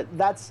right. But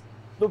that's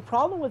the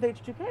problem with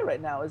H2K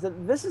right now, is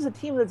that this is a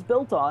team that's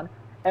built on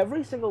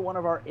every single one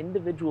of our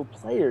individual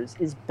players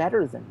is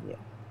better than you.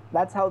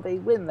 That's how they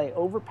win. They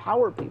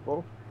overpower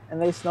people,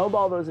 and they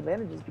snowball those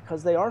advantages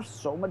because they are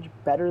so much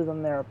better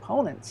than their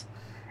opponents.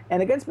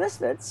 And against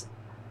Misfits,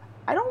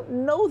 I don't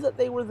know that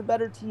they were the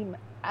better team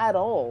at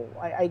all.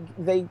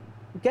 They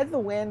get the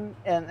win,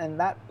 and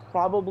that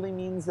probably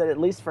means that at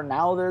least for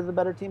now they're the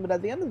better team. But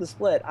at the end of the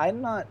split,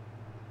 I'm not...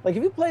 Like,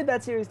 if you played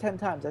that series 10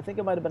 times, I think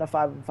it might have been a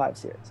 5-5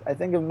 series. I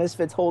think if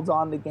Misfits holds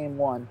on to game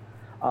one,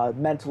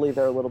 mentally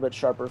they're a little bit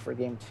sharper for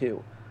game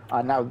two.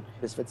 Now,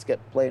 Misfits get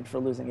blamed for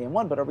losing game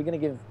one, but are we going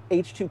to give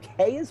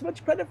H2K as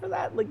much credit for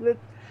that? Like,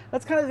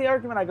 that's kind of the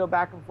argument I go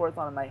back and forth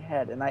on in my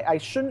head. And I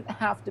shouldn't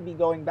have to be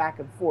going back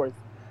and forth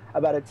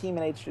about a team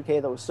in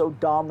H2K that was so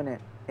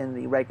dominant in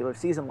the regular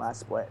season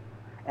last split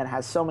and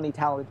has so many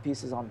talented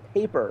pieces on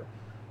paper.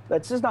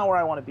 That's just not where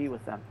I want to be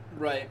with them.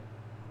 Right.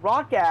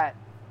 Roccat...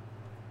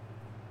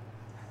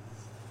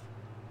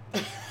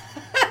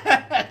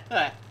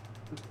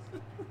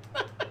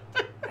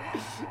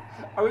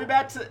 Are we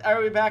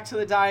back to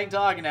the dying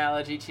dog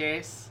analogy,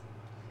 Chase?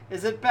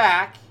 Is it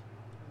back?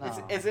 No.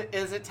 Is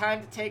it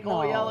time to take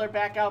No. Old Yeller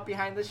back out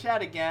behind the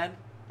shed again?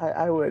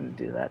 I wouldn't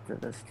do that to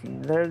this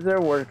team. They're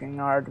working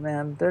hard,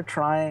 man. They're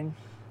trying.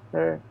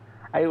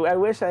 I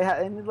wish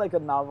I need like a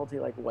novelty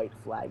like white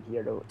flag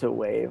here to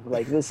wave.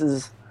 Like, this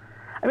is...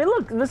 I mean,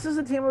 look, this is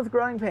a team with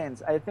growing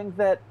pains. I think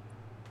that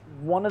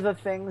one of the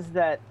things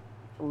that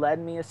led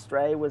me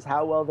astray was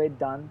how well they'd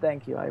done.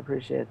 Thank you. I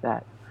appreciate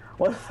that.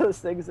 One of those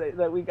things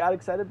that we got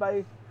excited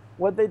by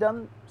what they'd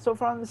done so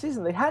far in the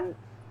season. They hadn't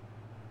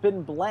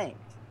been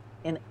blanked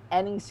in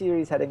any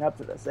series heading up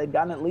to this. They'd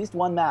gotten at least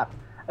one map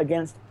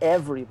against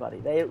everybody.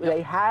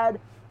 They had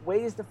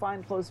ways to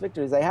find close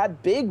victories. They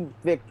had big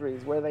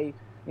victories where they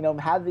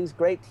have these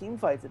great team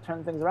fights that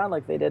turn things around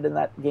like they did in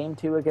that game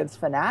 2 against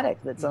Fnatic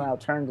that somehow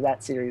turned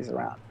that series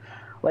around.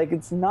 Like,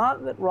 it's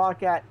not that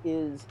Roccat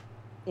is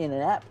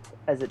inept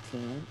as a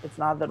team. It's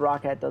not that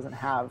Roccat doesn't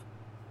have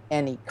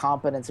any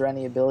competence or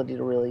any ability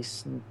to really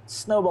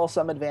snowball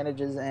some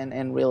advantages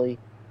and really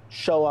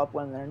show up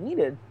when they're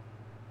needed.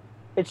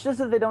 It's just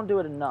that they don't do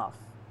it enough.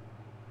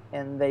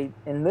 And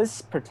in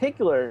this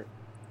particular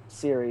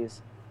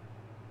series,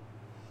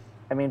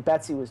 I mean,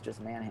 Betsy was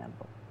just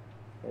manhandled.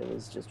 It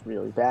was just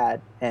really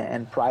bad.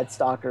 And Pride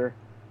Stalker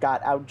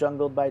got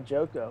out-jungled by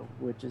Joko,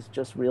 which is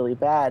just really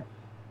bad.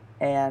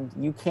 And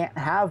you can't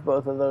have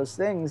both of those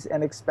things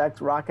and expect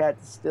Roccat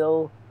to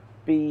still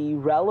be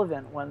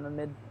relevant when the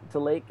mid to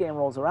late game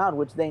rolls around,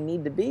 which they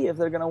need to be if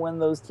they're going to win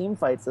those team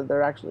fights that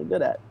they're actually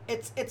good at.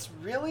 It's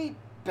really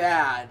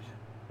bad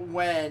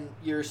when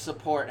your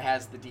support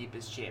has the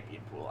deepest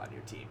champion pool on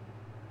your team.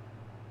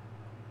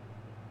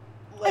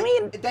 Like, I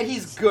mean, that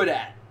he's good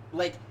at.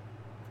 Like,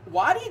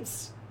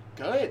 Wadid's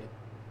good.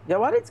 Yeah,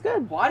 Wadid's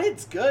good.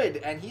 Wadid's good,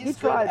 and he's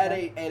good tried, at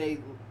a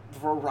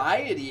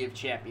variety of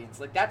champions.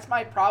 Like, that's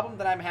my problem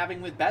that I'm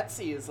having with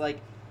Betsy is,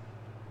 like,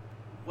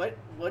 what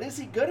is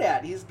he good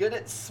at? He's good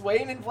at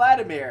Swain and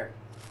Vladimir.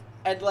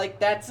 And, like,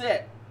 that's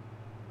it.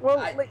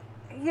 Well,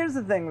 here's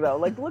the thing, though.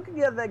 Like,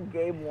 looking at that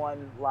Game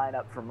 1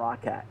 lineup from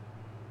Roccat,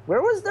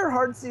 where was their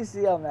hard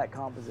CC on that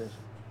composition?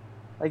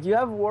 Like, you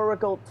have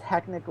Warwickle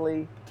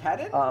technically.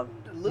 Kennen?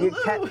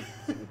 Lulu?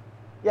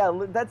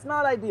 Yeah, that's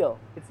not ideal.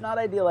 It's not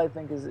ideal, I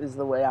think, is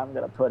the way I'm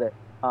going to put it.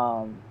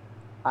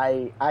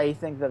 I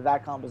think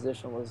that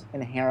composition was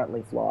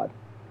inherently flawed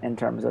in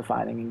terms of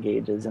finding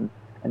engages and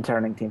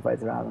turning team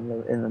fights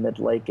around in the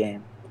mid-late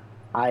game.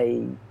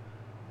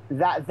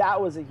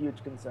 That was a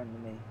huge concern to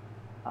me.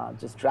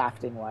 Just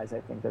drafting-wise, I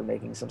think they're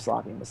making some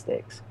sloppy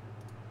mistakes.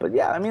 But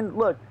yeah, I mean,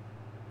 look,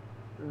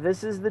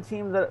 this is the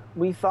team that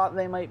we thought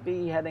they might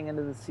be heading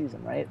into the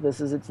season, right?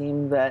 This is a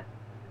team that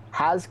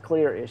has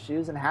clear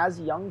issues and has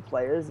young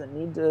players that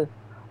need to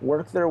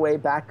work their way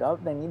back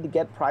up. They need to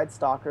get Pride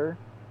Stalker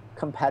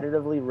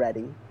competitively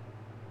ready.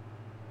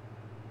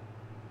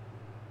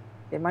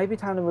 It might be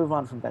time to move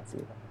on from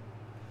Betsy.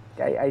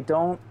 Okay,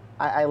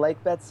 I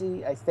like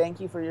Betsy. I thank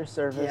you for your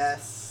service.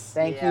 Yes.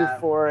 Thank you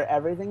for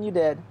everything you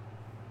did.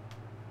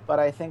 But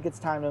I think it's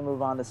time to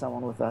move on to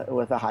someone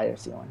with a higher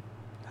ceiling.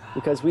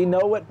 Because we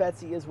know what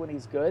Betsy is when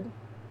he's good.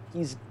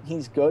 He's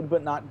good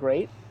but not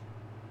great.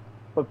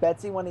 But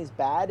Betsy, when he's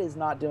bad, is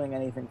not doing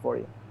anything for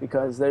you.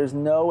 Because there's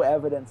no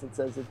evidence that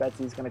says that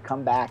Betsy's going to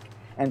come back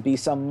and be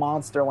some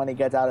monster when he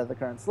gets out of the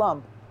current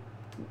slump.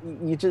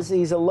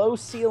 He's a low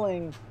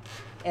ceiling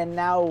and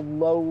now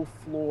low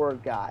floor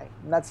guy.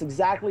 And that's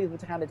exactly the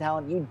kind of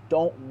talent you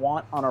don't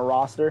want on a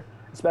roster,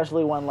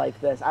 especially one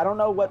like this. I don't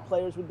know what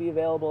players would be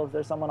available if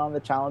there's someone on the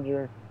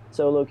Challenger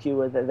solo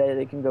queue that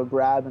they can go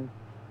grab and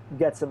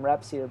get some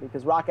reps here,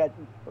 because Roccat,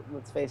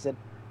 let's face it,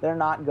 they're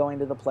not going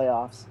to the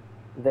playoffs.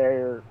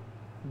 They're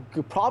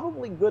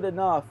probably good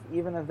enough,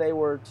 even if they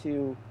were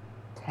to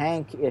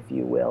tank, if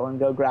you will, and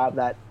go grab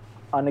that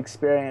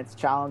unexperienced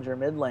Challenger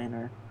mid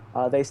laner.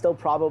 They still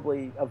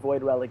probably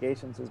avoid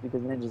relegations just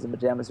because Ninjas and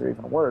Pajamas are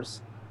even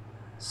worse.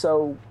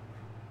 So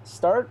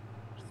start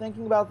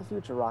thinking about the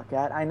future,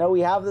 Roccat. I know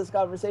we have this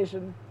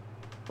conversation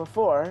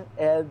before,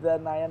 and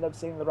then I end up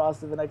seeing the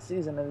roster the next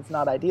season, and it's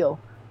not ideal.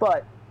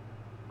 But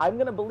I'm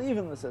going to believe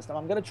in the system.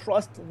 I'm going to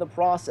trust the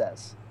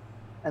process.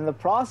 And the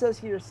process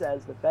here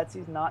says that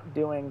Betsy's not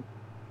doing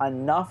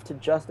enough to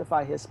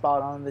justify his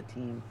spot on the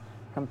team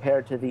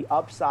compared to the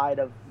upside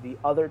of the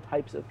other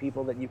types of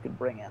people that you could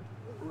bring in.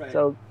 Right.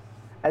 So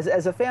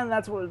as a fan,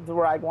 that's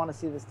where I want to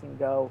see this team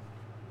go.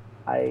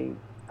 I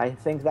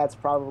think that's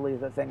probably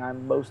the thing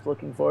I'm most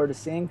looking forward to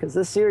seeing, because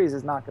this series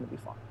is not going to be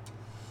fun.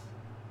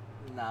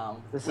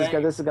 No. This is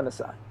going to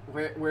suck.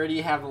 Where do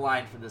you have the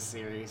line for this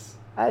series?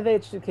 I have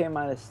H2K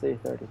minus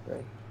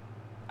 333.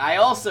 I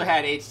also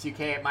had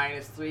H2K at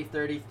minus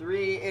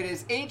 333. It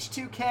is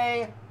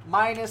H2K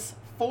minus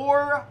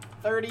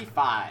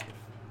 435.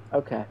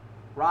 Okay.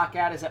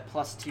 Roccat is at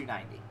plus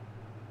 290.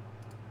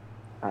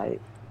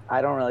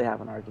 I don't really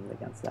have an argument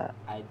against that.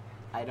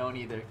 I don't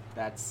either.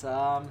 That's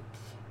a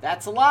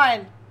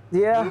line.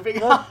 Yeah. Moving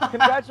Look, on.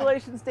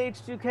 Congratulations to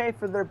H2K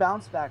for their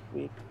bounce back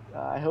week.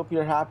 I hope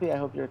you're happy. I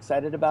hope you're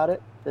excited about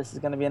it. This is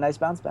going to be a nice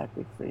bounce back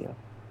week for you.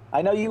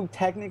 I know you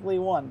technically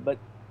won, but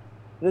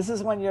this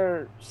is when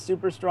your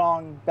super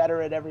strong,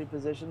 better at every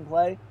position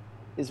play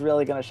is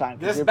really going to shine.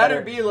 This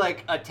better be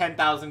like a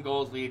 10,000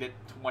 goals lead at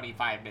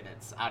 25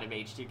 minutes out of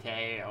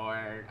H2K,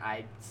 or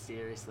I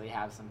seriously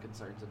have some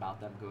concerns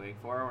about them going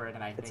forward,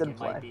 and I think it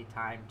might be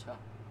time to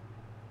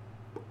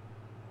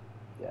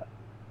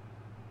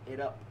it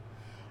up.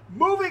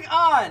 Moving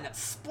on,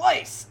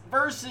 Splyce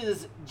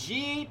versus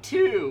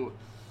G2.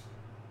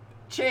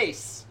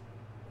 Chase.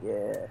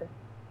 Yeah.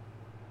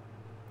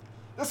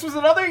 This was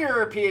another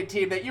European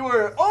team that you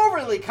were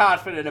overly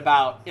confident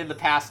about in the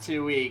past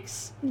 2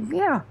 weeks.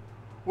 Yeah.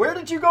 Where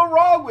did you go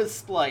wrong with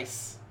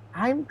Splyce?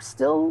 I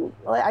still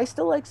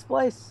like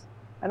Splyce.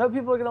 I know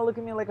people are going to look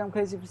at me like I'm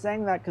crazy for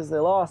saying that because they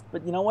lost,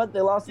 but you know what?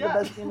 They lost to the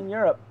best team in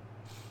Europe.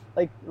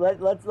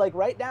 let's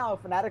right now,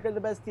 Fnatic are the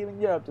best team in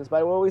Europe,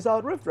 despite what we saw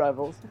at Rift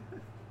Rivals,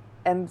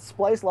 and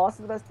Splyce lost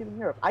to the best team in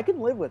Europe. I can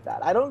live with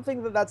that. I don't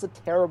think that that's a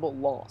terrible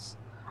loss.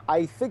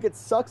 I think it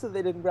sucks that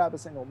they didn't grab a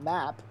single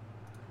map,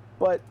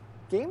 but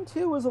Game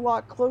 2 was a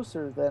lot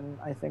closer than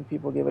I think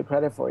people give it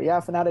credit for. Yeah,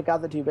 Fnatic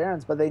got the 2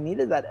 Barons, but they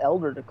needed that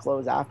Elder to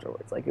close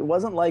afterwards. Like, it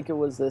wasn't like it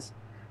was this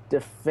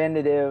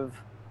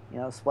definitive,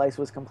 Splyce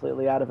was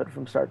completely out of it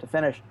from start to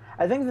finish.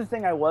 I think the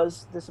thing I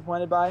was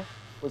disappointed by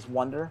was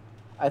Wunder.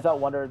 I thought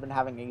Wunder had been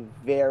having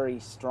a very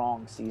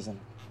strong season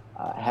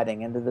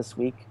heading into this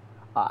week.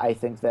 I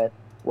think that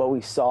what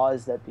we saw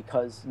is that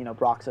because,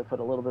 Broxah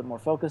put a little bit more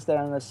focus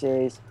there in this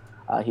series,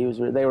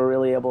 they were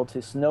really able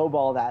to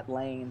snowball that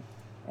lane,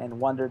 and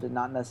Wunder did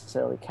not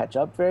necessarily catch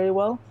up very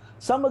well.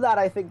 Some of that,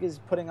 I think, is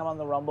putting him on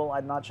the Rumble.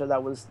 I'm not sure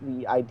that was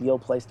the ideal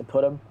place to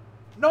put him.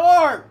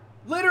 Gnar!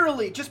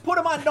 Literally, just put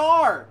him on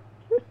Gnar!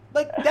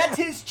 Like, that's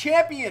his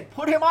champion.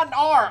 Put him on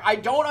Gnar. I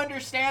don't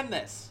understand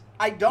this.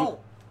 I don't.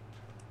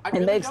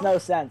 It makes no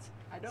sense.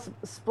 I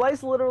don't.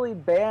 Splyce literally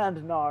banned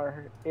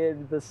Gnar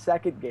in the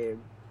second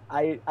game.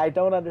 I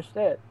don't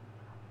understand.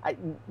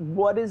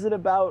 What is it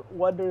about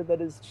Wunder that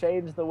has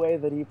changed the way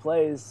that he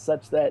plays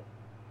such that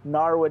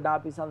Gnar would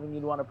not be something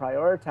you'd want to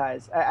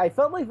prioritize? I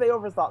felt like they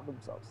overthought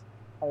themselves,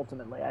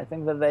 ultimately. I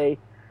think that they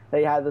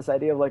had this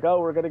idea of like, oh,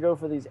 we're going to go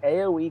for these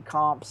AoE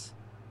comps.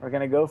 We're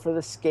going to go for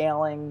the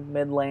scaling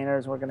mid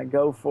laners. We're going to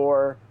go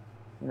for,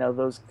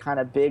 those kind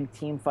of big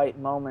team fight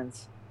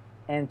moments,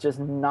 and just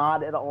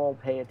not at all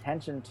pay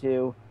attention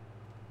to,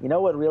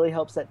 what really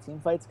helps set team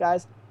fights,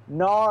 guys?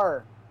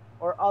 Gnar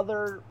or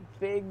other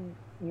big,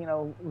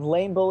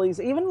 lane bullies.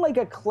 Even like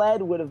a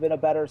Kled would have been a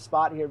better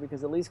spot here,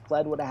 because at least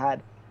Kled would have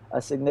had a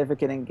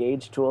significant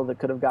engage tool that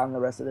could have gotten the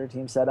rest of their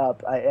team set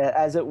up.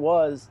 As it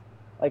was,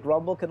 like,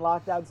 Rumble can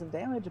lock down some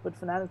damage, but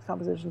Fnatic's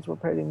compositions were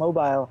pretty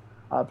mobile,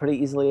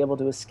 pretty easily able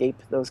to escape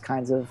those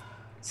kinds of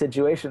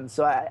situations.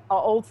 So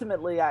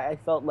ultimately, I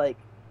felt like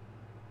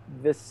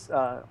this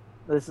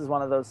is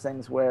one of those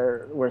things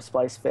where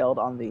Splyce failed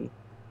on the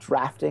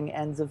drafting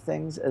ends of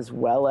things as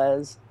well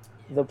as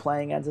the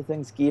playing ends of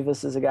things.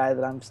 Givus is a guy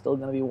that I'm still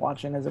going to be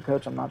watching as a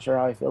coach. I'm not sure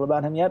how I feel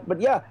about him yet. But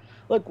yeah,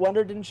 look,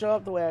 Wunder didn't show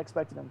up the way I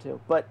expected him to.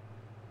 But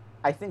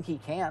I think he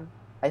can.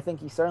 I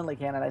think he certainly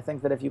can. And I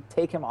think that if you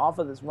take him off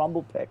of this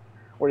Rumble pick,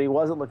 where he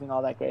wasn't looking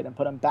all that great, and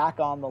put him back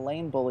on the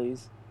lane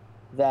bullies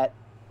that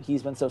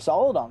he's been so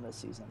solid on this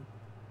season,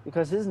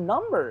 because his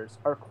numbers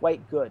are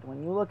quite good.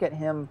 When you look at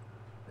him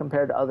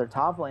compared to other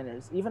top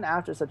laners, even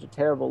after such a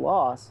terrible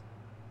loss,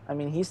 I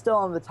mean, he's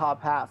still in the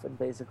top half in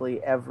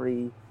basically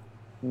every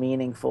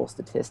meaningful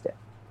statistic.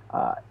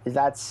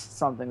 That's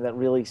something that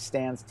really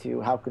stands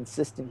to how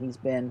consistent he's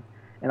been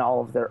in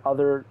all of their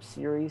other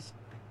series.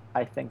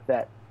 I think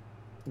that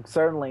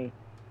certainly,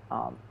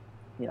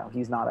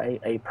 he's not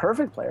a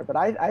perfect player, but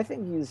I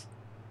think he's,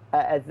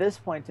 at this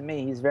point to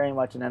me, he's very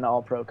much in an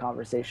all-pro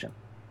conversation.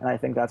 And I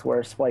think that's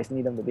where Splyce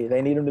need him to be.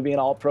 They need him to be an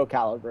all-pro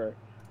caliber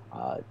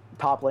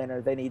top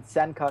laner. They need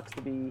Senkux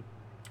to be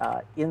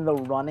in the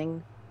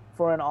running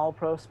for an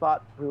all-pro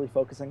spot, really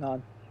focusing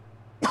on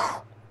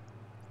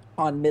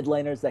mid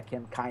laners that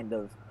can kind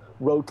of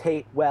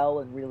rotate well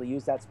and really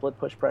use that split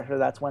push pressure.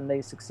 That's when they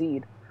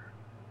succeed.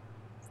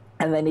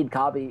 And they need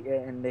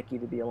Kabi and Nikki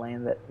to be a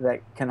lane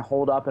that can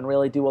hold up and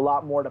really do a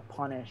lot more to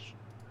punish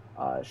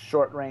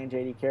short range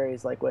AD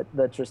carries like what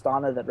the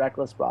Tristana that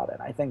Reckless brought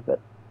in. I think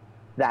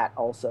that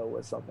also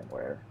was something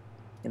where,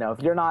 if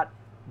you're not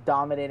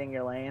dominating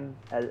your lane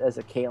as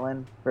a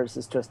Caitlyn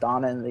versus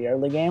Tristana in the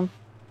early game,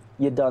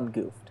 you done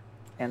goofed.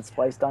 And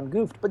Splyce done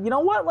goofed. But you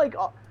know what? Like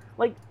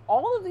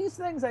all of these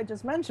things I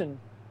just mentioned,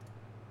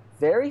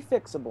 very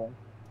fixable,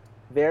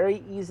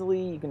 very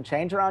easily. You can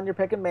change around your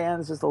pick and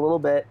bans just a little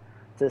bit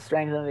to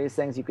strengthen these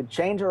things. You could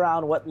change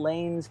around what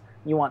lanes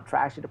you want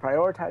Trashy to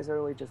prioritize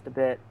early just a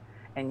bit.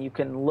 And you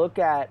can look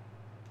at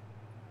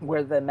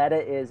where the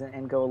meta is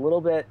and go a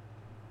little bit,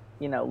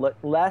 look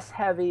less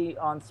heavy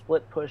on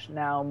split push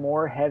now,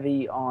 more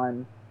heavy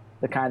on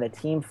the kind of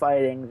team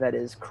fighting that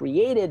is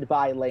created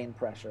by lane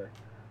pressure.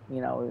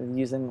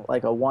 Using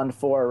like a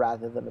 1-4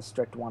 rather than a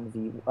strict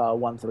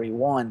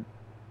 1-3-1.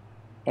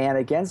 And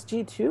against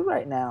G2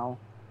 right now,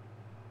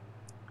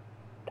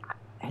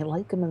 I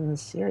like them in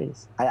this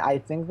series. I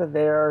think that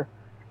they're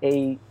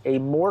a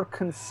more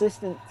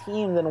consistent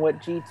team than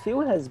what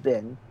G2 has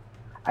been.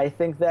 I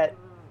think that,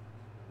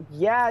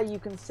 yeah, you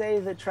can say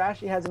that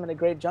Trashy hasn't been a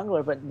great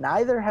jungler, but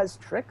neither has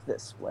Trick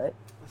this split.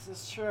 This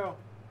is true.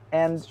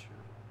 And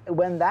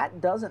when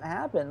that doesn't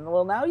happen,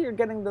 well, now you're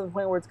getting to the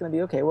point where it's going to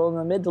be, okay, well, in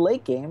the mid to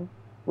late game,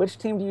 which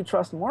team do you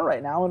trust more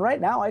right now? And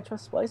right now, I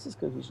trust Splyce's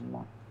cohesion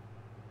more.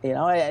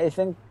 I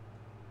think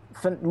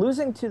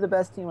losing to the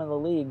best team in the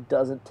league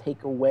doesn't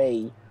take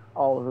away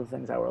all of the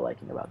things I were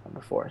liking about them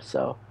before.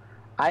 So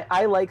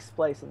I like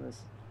Splyce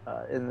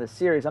in this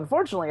series.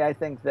 Unfortunately, I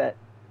think that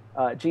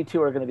G2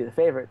 are going to be the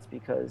favorites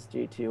because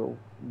G2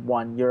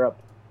 won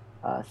Europe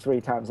 3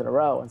 times in a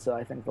row. And so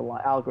I think the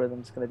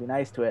algorithm's going to be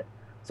nice to it.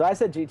 So I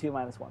said G2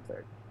 minus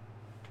 1/3.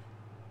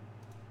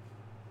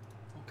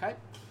 Okay.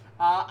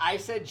 I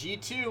said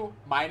G2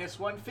 minus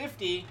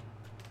 150.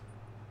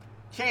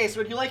 Chase,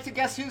 would you like to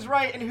guess who's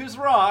right and who's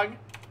wrong?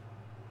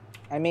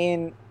 I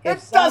mean,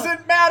 It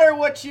doesn't matter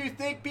what you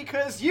think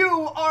because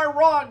you are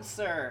wrong,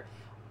 sir.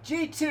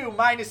 G2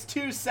 minus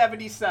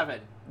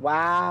 277.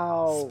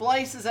 Wow.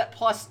 Splice is at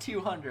plus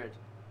 200.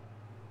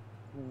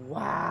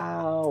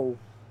 Wow.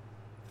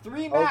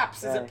 3 maps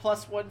is Okay. at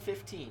plus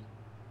 115.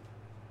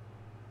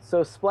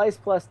 So Splice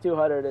plus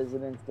 200 is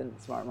an instant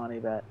smart money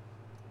bet.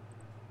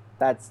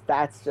 That's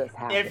just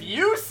happening. If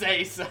you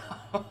say so.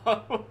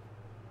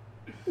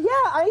 Yeah,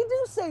 I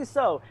do say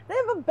so. They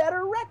have a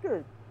better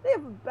record. They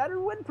have a better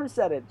win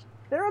percentage.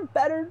 They're a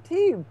better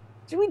team.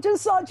 We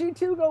just saw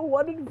G2 go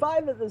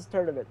 1-5 at this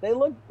tournament. They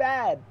look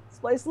bad.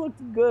 Splice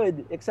looked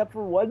good, except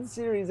for one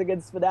series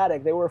against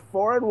Fnatic. They were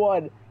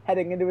 4-1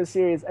 heading into a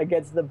series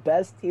against the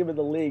best team in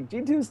the league.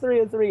 G2's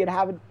 3-3 and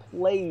haven't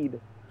played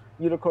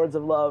Unicorns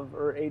of Love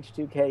or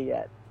H2K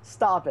yet.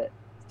 Stop it.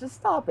 Just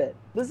stop it.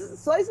 This is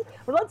Splice.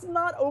 Let's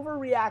not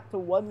overreact to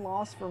one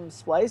loss from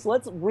Splice.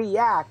 Let's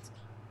react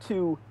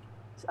to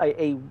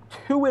a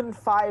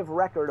 2-5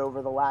 record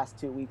over the last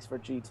 2 weeks for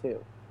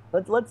G2.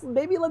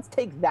 Let's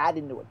take that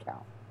into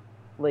account,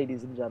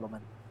 ladies and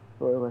gentlemen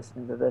who are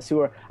listening to this.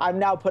 I'm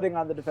now putting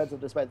on the defensive,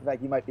 despite the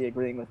fact you might be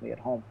agreeing with me at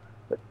home.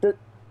 But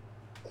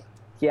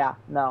yeah,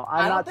 no,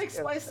 I don't think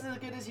Splice is as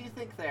good as you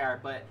think they are,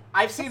 but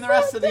I've seen the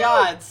rest of the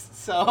odds,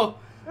 so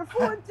they're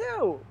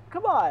 4-2.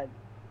 Come on.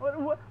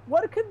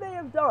 What could they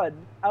have done?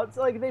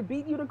 Like they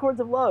beat Unicorns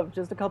of Love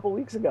just a couple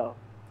weeks ago.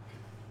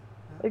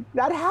 Like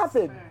that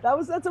happened.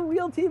 That's a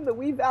real team that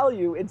we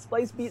value, and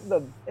Splice beat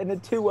them in a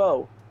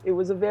 2-0. It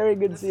was a very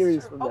good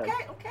series from them.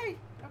 Okay.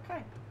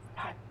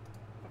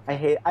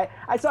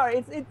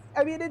 Sorry,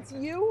 it's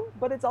you,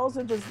 but it's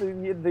also just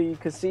the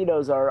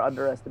casinos are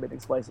underestimating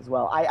Splice as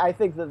well. I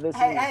think that this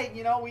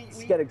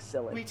is getting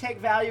silly. We take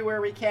value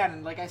where we can,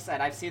 and like I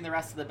said, I've seen the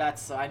rest of the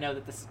bets, so I know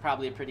that this is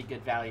probably a pretty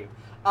good value.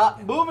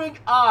 Moving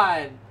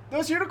on,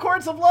 those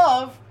Unicorns of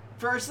Love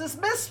versus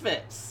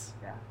Misfits.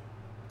 Yeah.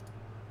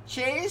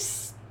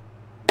 Chase,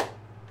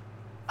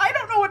 I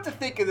don't know what to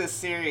think of this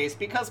series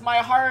because my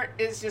heart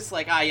is just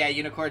like, yeah,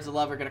 Unicorns of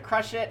Love are going to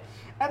crush it.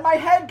 And my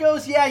head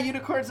goes, yeah,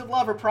 Unicorns of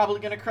Love are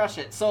probably going to crush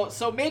it.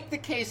 So make the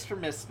case for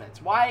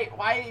Misfits. Why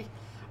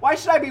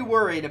should I be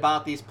worried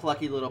about these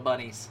plucky little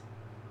bunnies?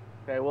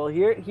 Okay, well,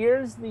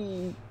 here's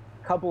the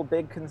couple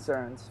big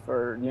concerns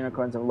for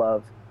Unicorns of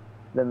Love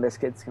that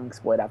Misfits can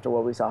exploit after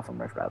what we saw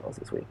from Rift Rivals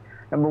this week.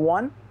 Number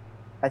one,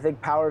 I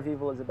think Power of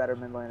Evil is a better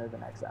mid laner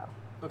than Exile.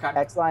 Okay.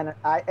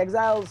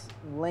 Exile's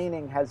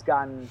laning has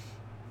gotten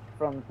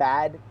from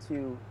bad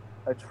to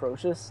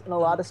atrocious in a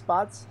lot of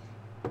spots.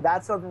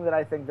 That's something that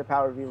I think the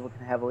Power of Evil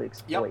can heavily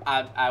exploit.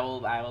 Yep, I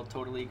will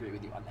totally agree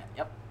with you on that.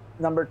 Yep.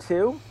 Number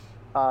two,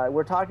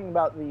 we're talking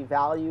about the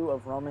value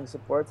of roaming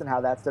supports and how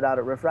that stood out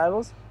at Rift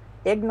Rivals.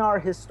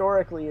 Ignar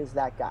historically is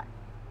that guy.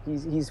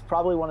 He's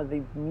probably one of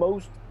the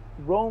most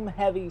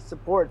roam-heavy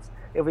supports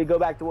if we go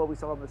back to what we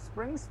saw in the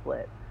spring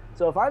split.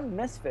 So if I'm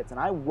Misfits and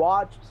I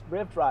watched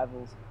Rift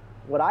Rivals,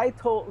 what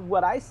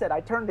I said,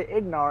 I turned to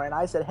Ignar and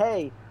I said,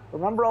 hey,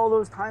 remember all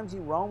those times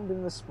you roamed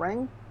in the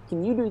spring?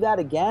 Can you do that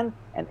again?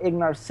 And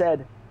Ignar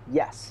said,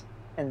 yes.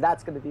 And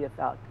that's going to be a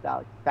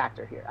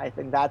factor here. I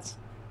think that's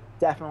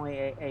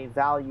definitely a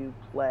value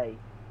play.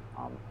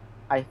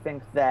 I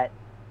think that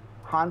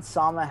Hans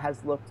Sama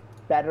has looked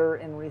better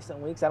in recent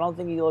weeks. I don't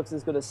think he looks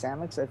as good as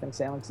Samix. I think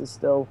Samix is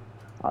still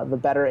the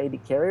better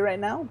AD carry right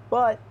now.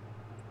 But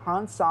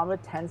Hans Sama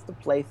tends to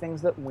play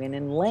things that win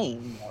in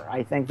lane more.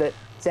 I think that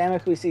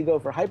Samix we see go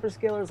for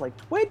hyperscalers like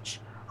Twitch.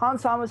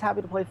 Hans Sama is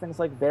happy to play things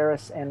like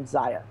Varus and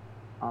Xayah.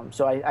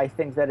 So I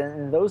think that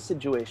in those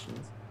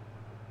situations,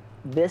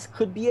 this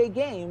could be a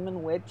game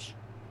in which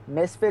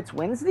Misfits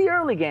wins the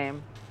early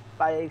game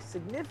by a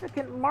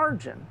significant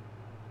margin,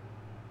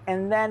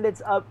 and then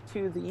it's up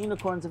to the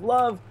Unicorns of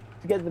Love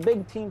to get the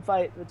big team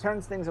fight that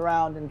turns things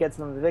around and gets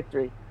them the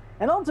victory.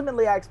 And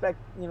ultimately, I expect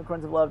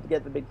Unicorns of Love to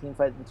get the big team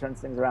fight that turns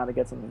things around and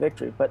gets them the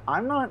victory. But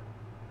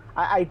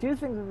I do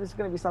think that this is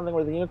going to be something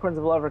where the Unicorns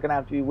of Love are going to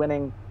have to be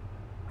winning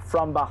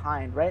from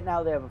behind. Right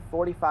now, they have a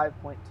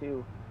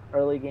 45.2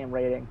 early game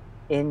rating.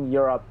 In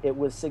Europe, it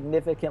was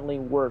significantly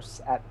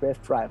worse at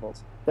Rift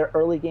Rivals. Their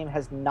early game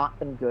has not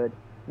been good.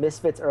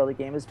 Misfits' early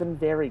game has been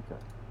very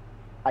good.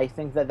 I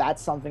think that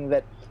that's something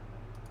that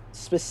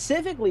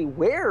specifically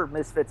where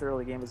Misfits'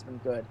 early game has been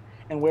good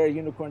and where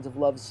Unicorns of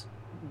Love's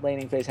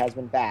laning phase has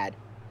been bad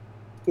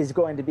is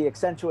going to be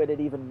accentuated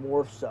even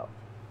more so.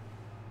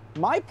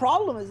 My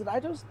problem is that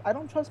I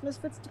don't trust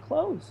Misfits to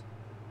close.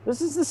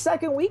 This is the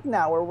second week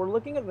now where we're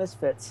looking at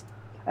Misfits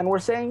and we're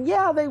saying,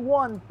 yeah, they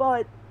won,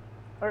 but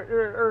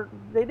or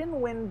they didn't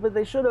win, but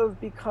they should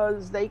have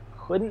because they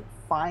couldn't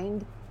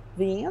find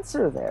the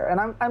answer there.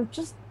 And I'm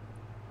just,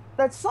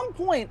 at some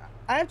point,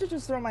 I have to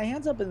just throw my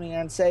hands up in the air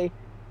and say,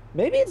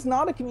 maybe it's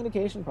not a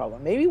communication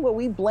problem. Maybe what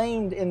we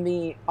blamed in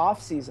the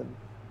offseason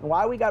and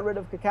why we got rid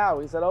of Kakao,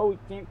 we said, oh, he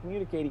can't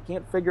communicate, he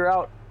can't figure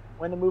out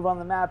when to move on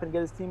the map and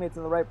get his teammates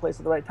in the right place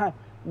at the right time.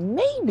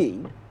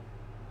 Maybe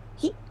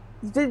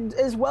did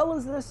as well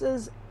as this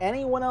as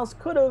anyone else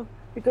could have,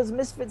 because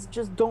Misfits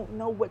just don't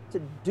know what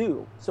to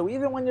do. So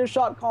even when you're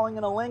shot calling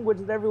in a language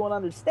that everyone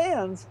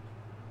understands,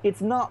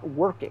 it's not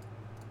working.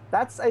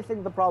 That's, I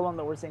think, the problem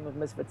that we're seeing with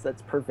Misfits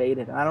that's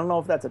pervaded. And I don't know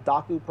if that's a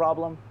Daku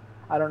problem.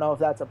 I don't know if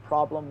that's a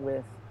problem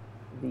with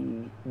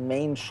the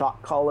main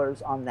shot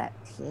callers on that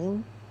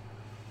team.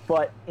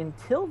 But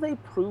until they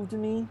prove to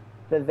me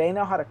that they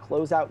know how to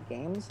close out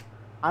games,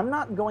 I'm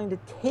not going to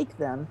take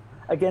them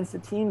against a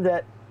team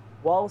that,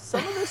 while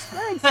some of their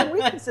strengths and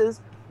weaknesses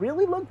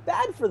really look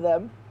bad for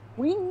them,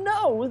 we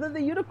know that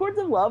the Unicorns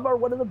of Love are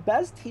one of the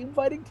best team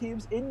fighting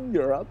teams in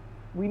Europe.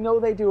 We know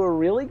they do a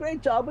really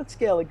great job with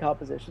scaling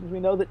compositions. We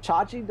know that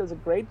Chachi does a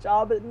great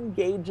job at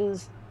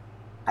engages.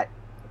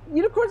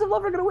 Unicorns of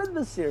Love are going to win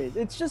this series.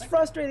 It's just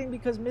frustrating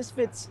because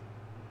Misfits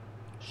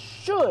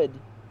should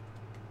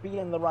be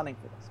in the running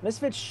for this.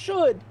 Misfits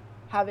should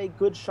have a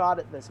good shot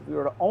at this if we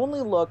were to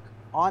only look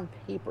on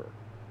paper.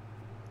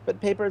 But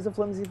paper is a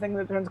flimsy thing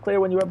that turns clear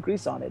when you rub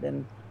grease on it.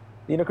 And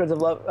the Unicorns of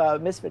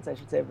Love, Misfits, I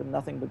should say, have been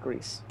nothing but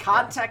grease.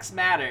 Context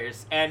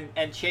matters. And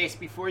Chase,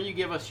 before you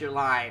give us your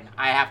line,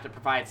 I have to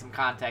provide some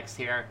context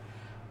here.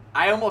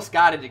 I almost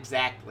got it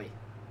exactly.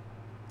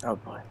 Oh,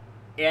 boy.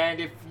 And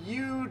if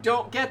you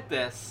don't get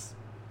this,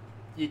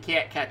 you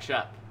can't catch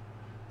up.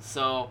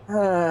 So,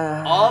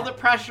 all the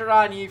pressure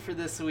on you for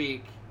this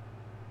week.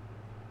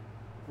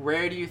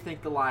 Where do you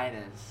think the line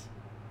is?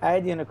 I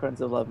had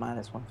Unicorns of Love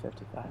minus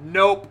 155.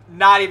 Nope,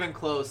 not even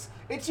close.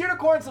 It's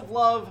Unicorns of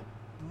Love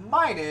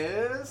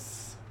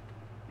minus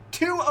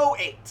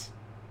 208.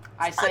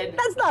 I said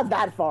that's not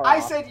that far I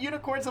off. said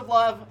Unicorns of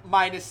Love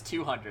minus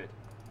 200.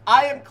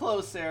 I am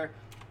closer.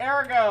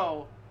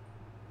 Ergo,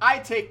 I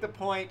take the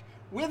point.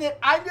 With it,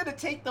 I'm going to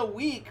take the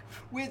week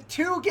with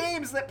two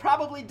games that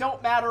probably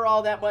don't matter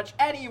all that much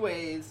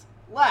anyways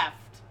left.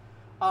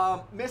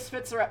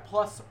 Misfits are at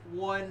plus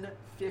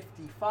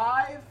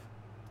 155.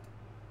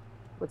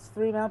 What's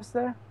 3 maps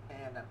there?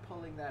 And I'm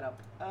pulling that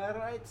up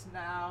right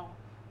now.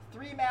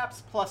 3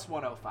 maps plus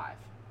 105.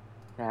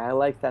 Yeah, I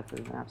like that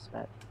 3 maps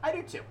bet. I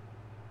do too.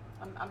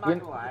 I'm not going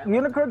to lie.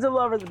 Unicorns of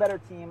Love are the better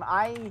team.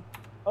 I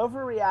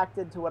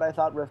overreacted to what I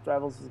thought Rift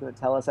Rivals was going to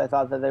tell us. I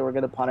thought that they were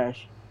going to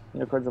punish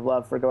Unicorns of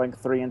Love for going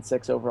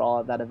 3-6 overall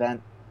at that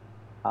event.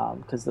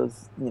 Because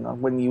those,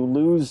 when you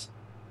lose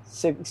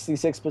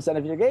 66%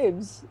 of your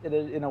games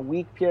in a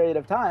week period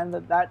of time,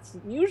 that's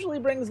usually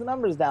brings the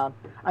numbers down.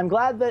 I'm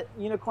glad that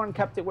Unicorn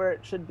kept it where it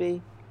should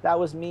be. That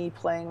was me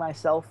playing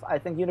myself. I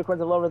think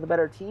Unicorns of Love are the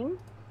better team,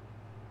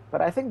 but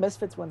I think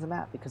Misfits wins a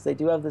map because they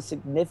do have the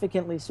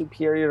significantly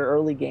superior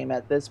early game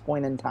at this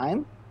point in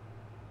time,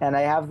 and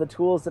I have the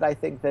tools that I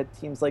think that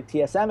teams like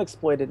TSM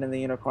exploited in the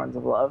Unicorns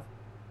of Love,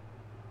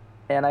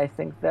 and I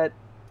think that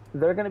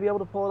they're going to be able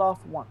to pull it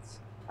off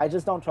once. I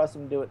just don't trust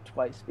them to do it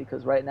twice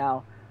because right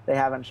now they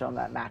haven't shown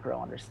that macro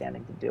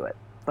understanding to do it.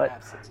 But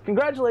Absolutely.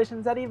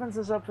 Congratulations, that evens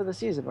us up for the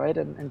season, right?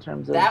 In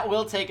terms of that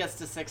will take us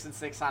to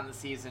 6-6 on the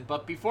season.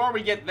 But before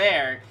we get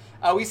there,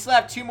 we still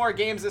have 2 more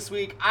games this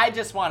week. I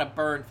just want to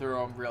burn through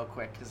them real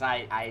quick because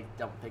I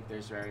don't think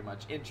there's very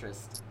much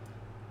interest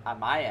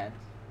on my end.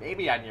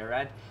 Maybe on your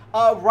end.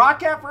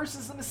 Roccat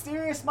versus the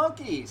Mysterious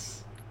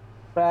Monkeys.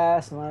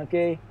 Fast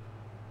Monkey,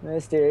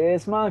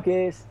 Mysterious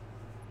Monkeys.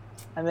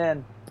 I'm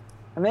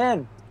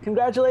in.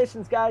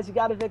 Congratulations, guys. You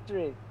got a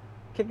victory.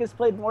 Kickus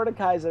played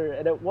Mordekaiser,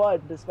 and it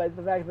won, despite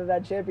the fact that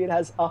that champion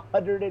has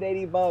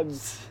 180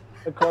 bugs,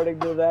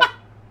 according to that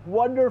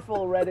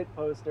wonderful Reddit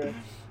poster.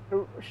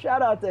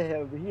 Shout out to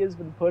him. He has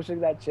been pushing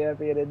that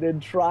champion and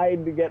been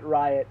trying to get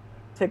Riot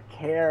to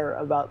care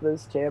about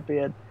this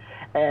champion.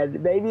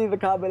 And maybe the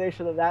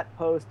combination of that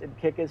post and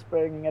Kickus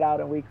bringing it out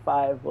in Week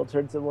 5 will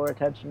turn some more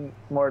attention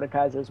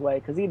Mordekaiser's way,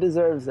 because he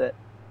deserves it.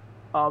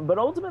 But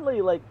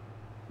ultimately,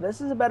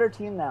 this is a better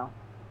team now,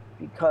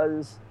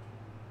 because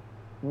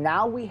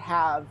now we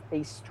have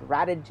a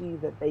strategy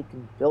that they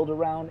can build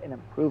around and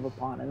improve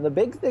upon. And the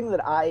big thing that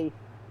I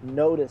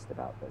noticed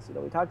about this,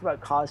 we talked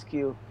about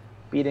Cosq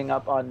beating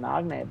up on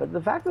Nagne, but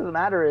the fact of the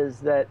matter is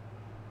that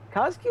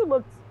Cosq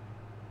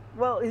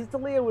his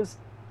Taliyah was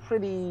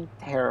pretty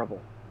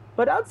terrible.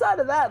 But outside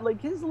of that,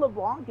 his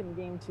LeBlanc in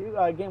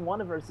game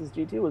 1 versus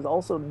G2 was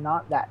also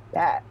not that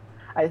bad.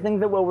 I think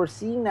that what we're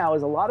seeing now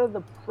is a lot of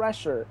the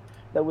pressure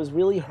that was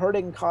really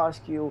hurting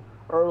Cosq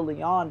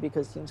early on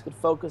because teams could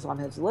focus on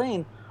his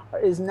lane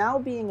is now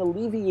being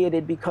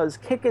alleviated because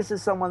Kickus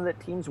is someone that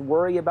teams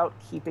worry about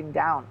keeping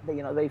down.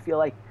 They feel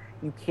like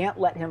you can't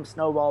let him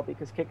snowball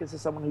because Kickus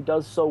is someone who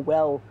does so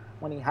well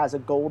when he has a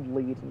gold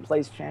lead and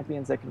plays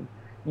champions that can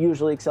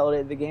usually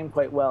accelerate the game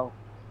quite well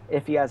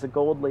if he has a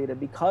gold lead. And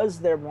because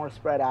they're more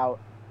spread out,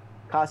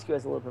 Cosq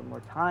has a little bit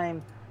more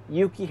time.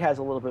 Yuki has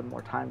a little bit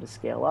more time to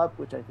scale up,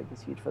 which I think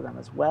is huge for them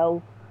as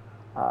well.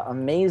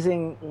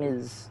 Amazing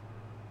is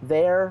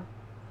there.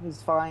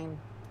 He's fine.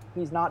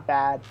 He's not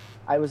bad.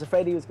 I was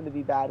afraid he was going to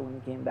be bad when he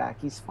came back.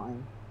 He's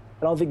fine.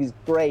 I don't think he's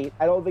great.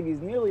 I don't think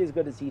he's nearly as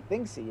good as he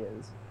thinks he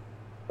is.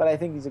 But I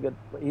think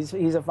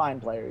he's a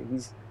fine player.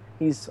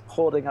 He's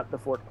holding up the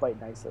fort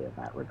quite nicely in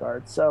that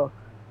regard. So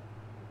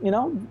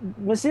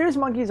Mysterious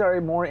Monkeys are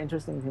a more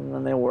interesting team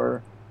than they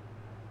were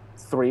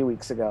 3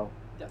 weeks ago.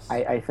 Yes.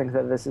 I think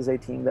that this is a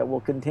team that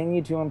will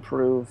continue to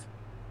improve.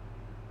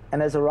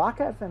 And as a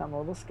Rocket fan, I'm a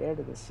little scared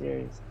of this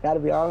series. Got to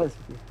be honest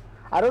with you.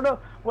 I don't know.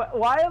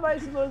 Why am I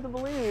supposed to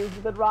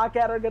believe that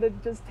Rocket are going to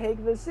just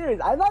take this series?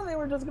 I thought they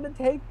were just going to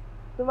take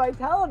the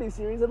Vitality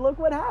series, and look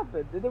what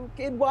happened.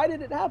 And why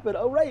did it happen?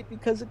 Oh, right,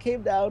 because it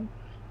came down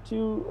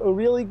to a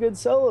really good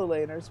solo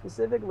laner,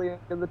 specifically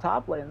in the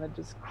top lane, that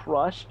just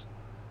crushed.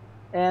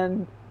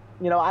 And,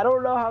 I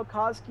don't know how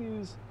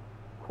Coscue's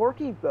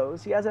Corki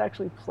goes. He hasn't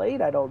actually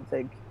played, I don't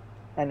think,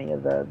 any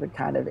of the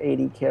kind of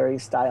 80 carry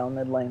style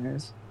mid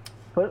laners.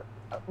 But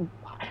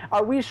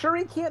are we sure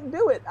he can't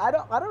do it? I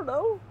don't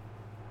know.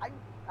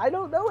 I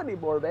don't know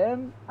anymore,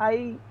 man.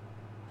 I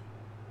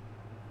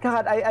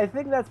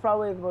think that's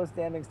probably the most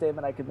damning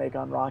statement I could make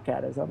on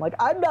Rocket is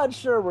I'm not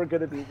sure we're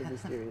going to be the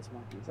Mysterious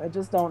Monkeys. I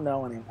just don't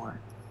know anymore.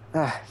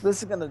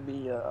 This is going to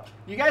be...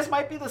 You guys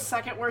might be the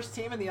second worst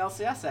team in the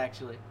LCS,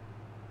 actually.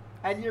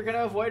 And you're going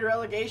to avoid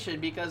relegation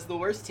because the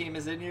worst team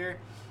is in your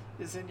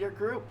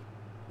group.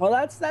 Well,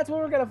 that's what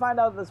we're going to find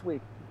out this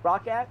week.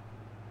 Rocket,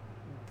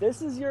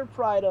 this is your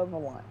pride on the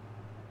line.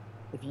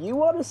 If you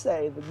want to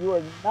say that you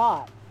are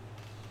not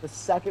the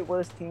second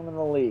worst team in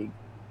the league,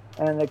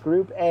 and that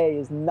Group A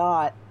is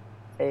not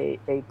a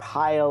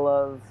pile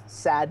of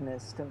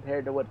sadness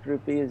compared to what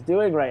Group B is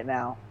doing right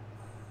now,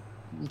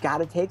 you got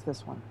to take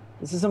this one.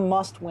 This is a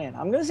must-win.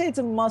 I'm going to say it's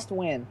a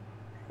must-win.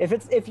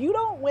 If you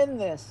don't win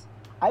this,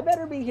 I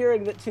better be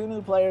hearing that 2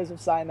 new players have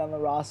signed on the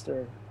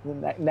roster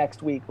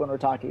next week when we're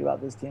talking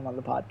about this team on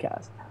the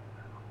podcast.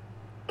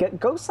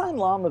 Go sign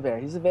Llama Bear.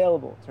 He's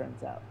available,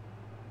 turns out.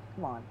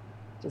 Come on.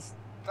 Just...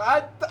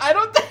 I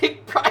don't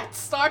think Pride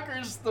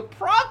Stalker's the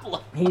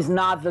problem. He's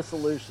not the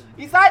solution.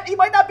 He's not. He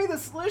might not be the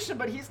solution,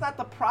 but he's not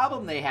the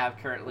problem they have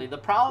currently. The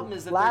problem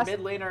is that their mid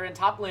laner and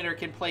top laner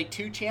can play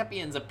 2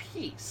 champions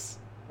apiece.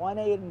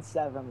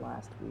 1-8-7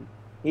 last week.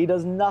 He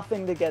does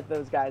nothing to get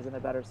those guys in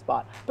a better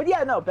spot. But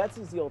yeah, no,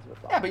 Betsy's the ultimate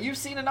problem. Yeah, but you've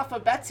seen enough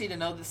of Betsy to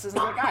know this isn't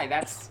the guy.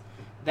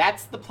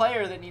 That's the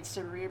player that needs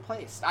to be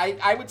replaced.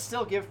 I would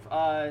still give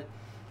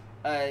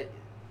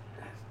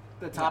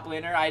the top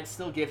laner, I'd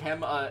still give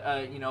him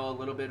a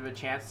little bit of a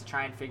chance to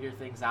try and figure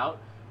things out.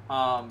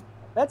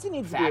 Betsy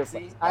needs to be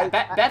replaced.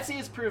 Betsy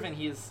has proven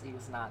he's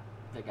not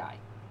the guy.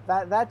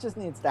 That just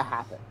needs to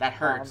happen. That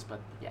hurts,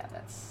 but yeah,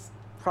 that's...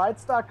 Pride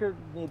Stalker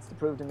needs to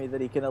prove to me that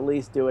he can at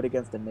least do it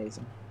against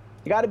Amazing.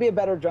 You got to be a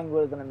better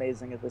jungler than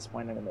Amazing at this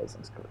point in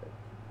Amazing's career.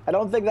 I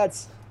don't think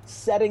that's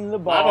setting the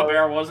bar. Llama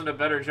Bear wasn't a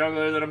better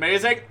jungler than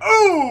Amazing.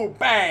 Ooh,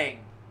 bang!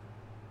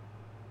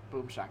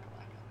 Boom shakalaka.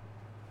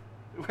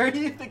 Where do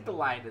you think the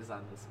line is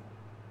on this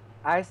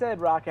one? I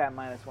said Rocket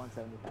minus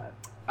 175.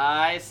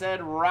 I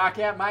said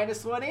Rocket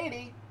minus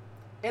 180.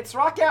 It's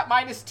Rocket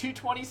minus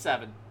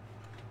 227.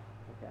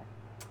 Okay.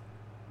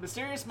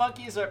 Mysterious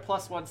Monkeys are at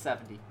plus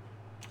 170.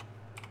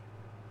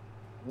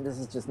 This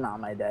is just not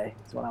my day.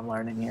 That's what I'm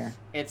learning here.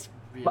 It's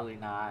really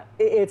not.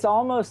 It's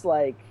almost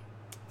like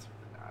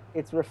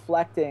it's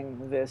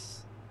reflecting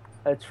this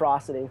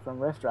atrocity from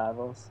Rift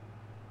Rivals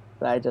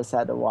that I just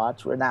had to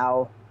watch, where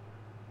now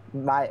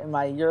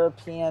my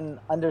European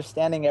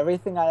understanding,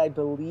 everything I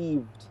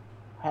believed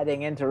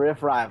heading into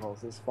Rift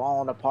Rivals, is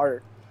falling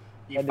apart.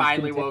 You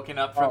finally woken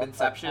up from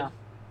Inception?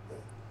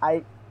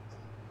 I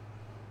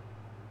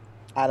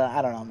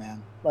don't know,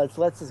 man. Let's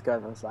just go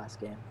to this last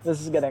game.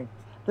 This is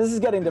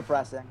getting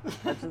depressing.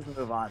 Let's just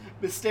move on.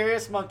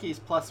 Mysterious Monkeys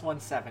plus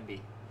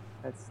 170.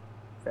 That's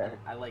fair.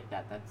 I like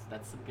that.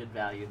 That's some good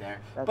value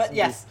there. That's but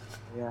yes,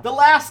 yeah. The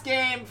last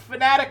game,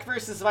 Fnatic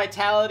versus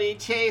Vitality.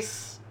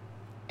 Chase,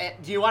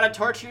 do you want to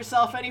torture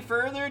yourself any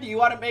further? Do you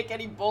want to make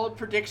any bold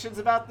predictions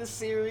about this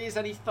series?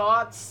 Any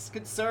thoughts,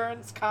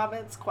 concerns,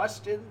 comments,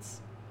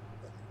 questions?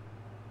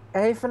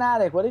 Hey,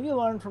 Fnatic, what have you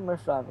learned from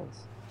Rift Rivals?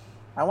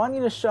 I want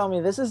you to show me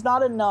this is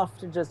not enough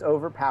to just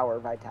overpower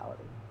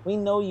Vitality. We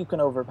know you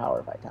can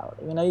overpower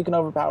Vitality. We know you can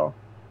overpower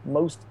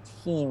most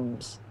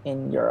teams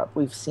in Europe.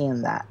 We've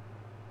seen that.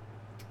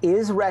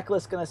 Is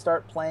Reckless going to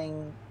start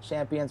playing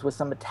champions with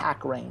some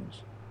attack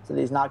range so that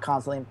he's not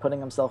constantly putting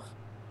himself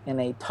in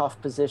a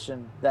tough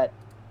position that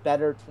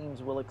better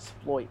teams will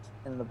exploit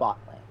in the bot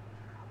lane?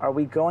 Are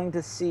we going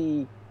to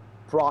see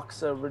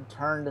Broxa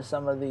return to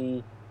some of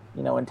the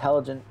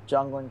intelligent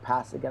jungling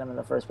paths to get him in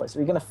the first place? Are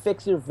you going to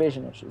fix your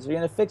vision issues? Are you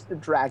going to fix the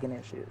dragon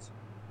issues?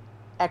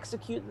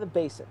 Execute the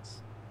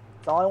basics.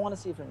 That's all I want to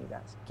see from you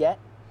guys. Get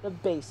the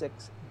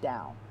basics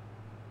down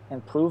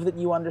and prove that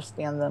you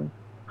understand them,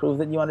 prove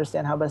that you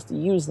understand how best to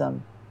use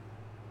them,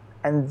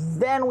 and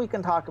then we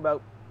can talk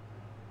about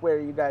where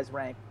you guys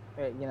rank,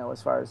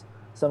 as far as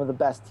some of the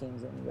best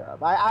teams in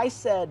Europe. I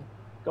said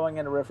going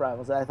into Rift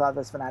Rivals that I thought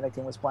this Fnatic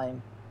team was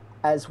playing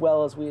as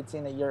well as we had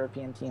seen a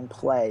European team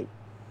play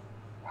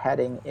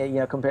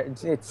compared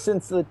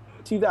since the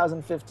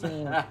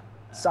 2015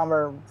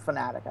 summer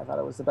Fnatic. I thought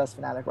it was the best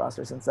Fnatic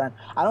roster since then.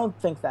 I don't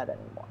think that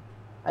anymore.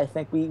 I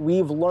think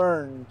we've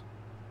learned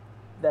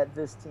that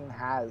this team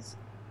has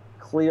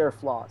clear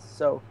flaws.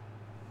 So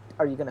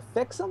are you going to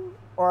fix them,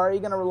 or are you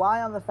going to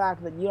rely on the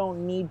fact that you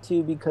don't need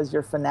to because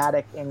you're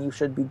Fnatic and you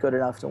should be good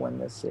enough to win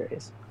this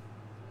series?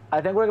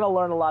 I think we're going to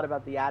learn a lot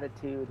about the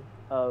attitude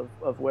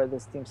of where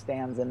this team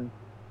stands and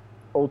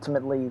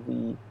ultimately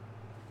the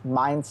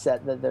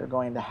mindset that they're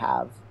going to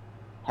have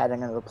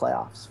heading into the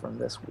playoffs from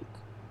this week.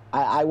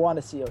 I want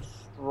to see a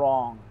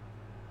strong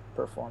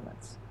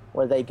performance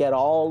where they get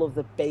all of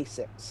the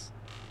basics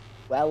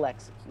well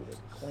executed,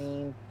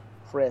 clean,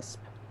 crisp.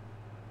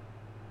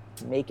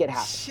 Make it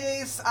happen.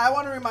 Chase, I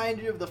want to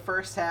remind you of the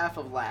first half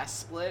of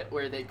last split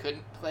where they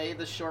couldn't play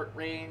the short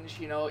range,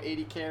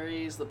 80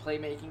 carries, the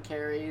playmaking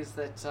carries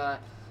that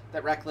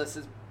Rekkles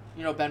has,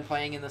 been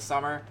playing in the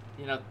summer.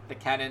 The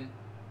Kennen,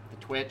 the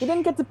Twitch. He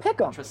didn't get to pick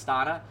them.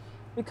 Tristana.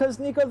 Because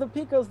Nico the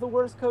Pico's the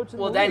worst coach in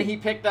the league. Well, then he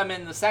picked them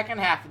in the second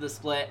half of the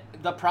split.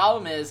 The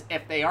problem is,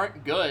 if they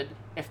aren't good,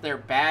 if they're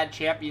bad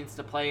champions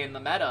to play in the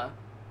meta,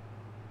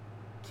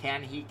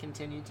 can he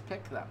continue to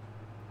pick them?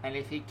 And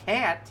if he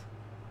can't,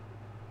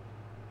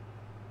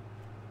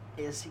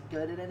 is he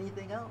good at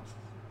anything else?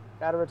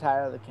 Gotta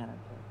retire the Kennen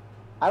pick.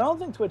 I don't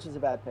think Twitch is a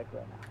bad pick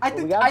right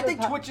now. I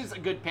think Twitch is a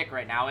good pick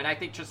right now, and I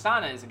think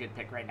Tristana is a good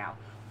pick right now.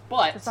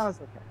 But Tristana's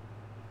okay.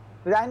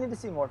 But I need to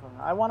see more from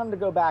him. I want him to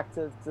go back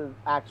to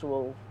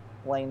actual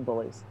lane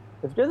bullies.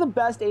 If you're the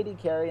best AD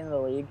carry in the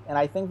league, and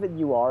I think that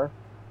you are,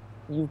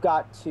 you've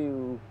got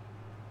to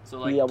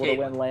be able to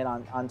win lane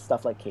on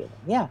stuff like Caitlyn.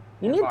 Yeah,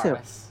 you need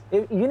Varus.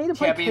 to. You need to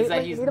play champions Caitlyn,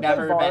 that he's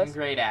never been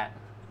great at.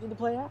 You need to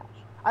play Ashe.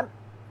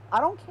 I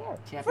don't care.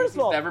 Champions First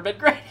of all, he's never been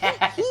great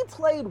at. He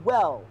played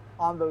well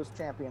on those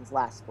champions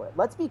last split.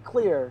 Let's be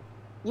clear,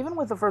 even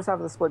with the first half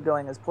of the split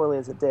going as poorly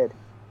as it did,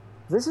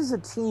 this is a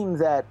team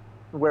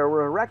where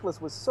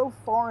Rekkles was so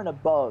far and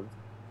above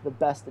the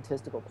best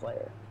statistical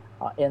player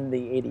in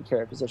the AD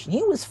carry position.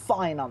 He was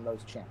fine on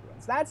those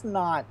champions. That's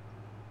not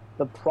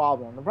the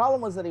problem. The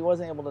problem was that he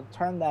wasn't able to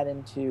turn that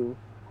into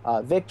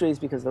victories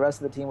because the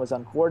rest of the team was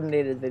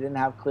uncoordinated. They didn't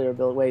have clear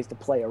ways to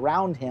play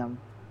around him.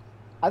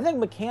 I think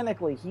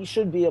mechanically he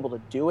should be able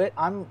to do it.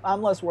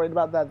 I'm less worried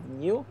about that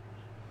than you,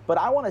 but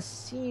I want to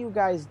see you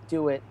guys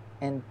do it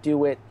and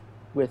do it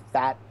with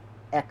that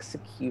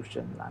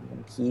execution. I'm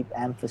going to keep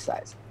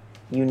emphasizing.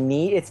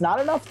 It's not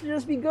enough to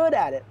just be good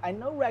at it. I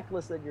know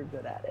Rekkles that you're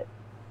good at it.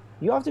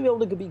 You have to be able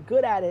to be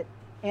good at it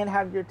and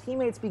have your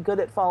teammates be good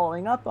at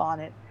following up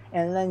on it,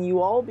 and then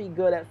you all be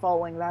good at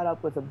following that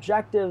up with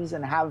objectives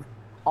and have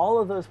all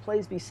of those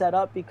plays be set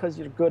up because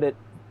you're good at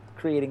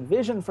creating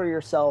vision for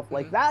yourself.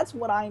 Like, that's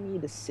what I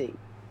need to see.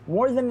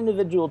 More than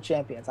individual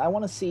champions. I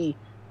want to see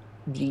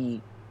the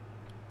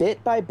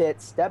bit by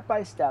bit, step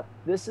by step,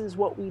 this is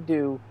what we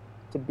do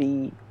to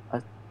be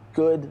a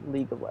good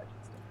League of Legends.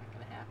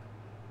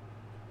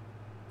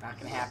 Not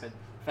gonna happen.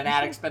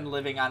 Fnatic's been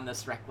living on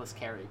this Rekkles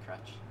carry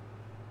crutch.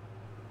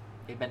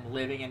 They've been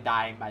living and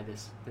dying by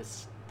this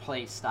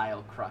play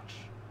style crutch.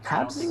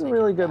 Caps is a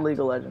really good League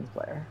of Legends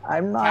player.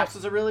 Caps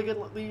was a really good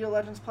League of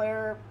Legends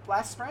player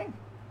last spring.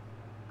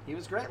 He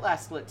was great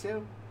last split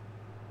too.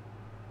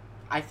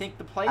 I think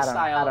the play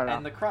style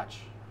and the crutch.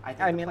 I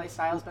think the play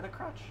style has been a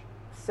crutch.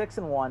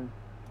 6-1.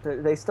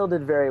 They still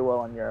did very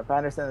well in Europe. I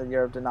understand that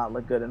Europe did not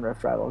look good in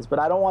Rift Rivals, but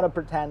I don't want to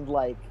pretend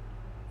like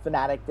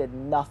Fnatic did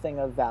nothing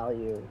of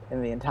value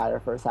in the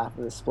entire first half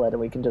of the split, and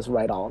we can just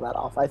write all of that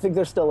off. I think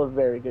they're still a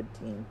very good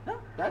team. No,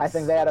 I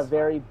think they had a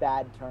very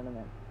bad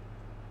tournament,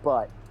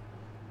 but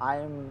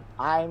I'm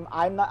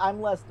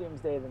less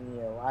doomsday than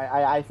you.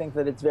 I think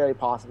that it's very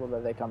possible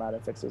that they come out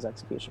and fix those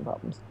execution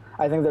problems.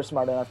 I think they're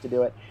smart enough to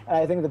do it, and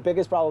I think the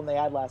biggest problem they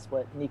had last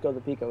split, Nico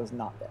the Pico, is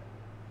not there.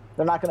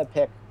 They're not going to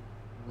pick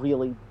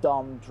really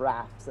dumb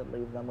drafts that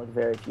leave them with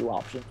very few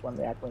options when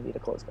they actually need to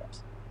close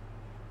games.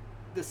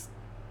 This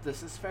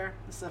is fair.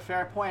 This is a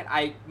fair point.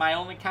 My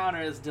only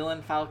counter is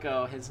Dylan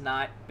Falco has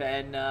not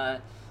been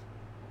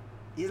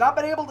he's not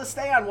been able to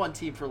stay on one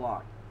team for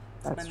long.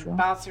 He's been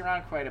bouncing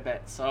around quite a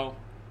bit. So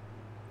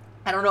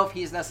I don't know if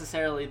he's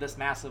necessarily this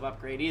massive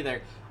upgrade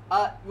either.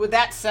 With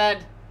that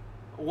said,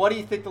 what do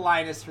you think the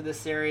line is for this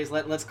series?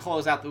 Let's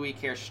close out the week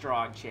here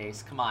strong,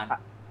 Chase. Come on.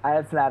 I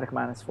had Fnatic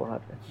minus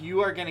 400.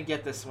 You are going to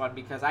get this one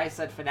because I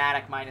said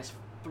Fnatic minus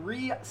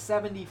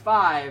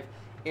 375.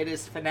 It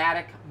is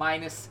Fnatic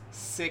minus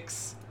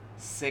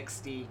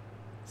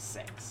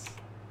 666.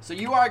 So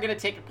you are going to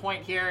take a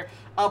point here,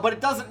 but it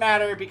doesn't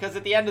matter because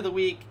at the end of the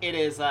week it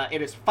is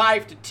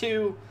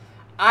 5-2.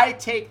 I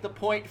take the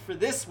point for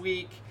this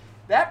week.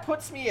 That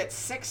puts me at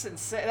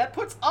 6-6. That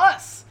puts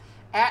us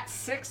at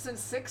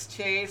 6-6,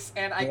 Chase.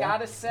 And I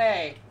gotta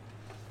say,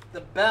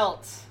 the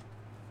belt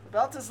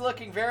is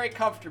looking very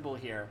comfortable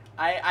here.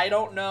 I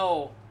don't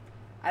know.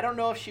 I don't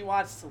know if she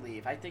wants to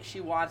leave. I think she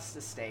wants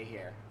to stay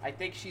here. I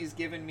think she's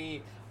given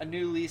me a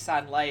new lease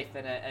on life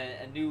and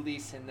a new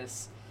lease in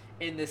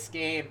this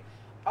game.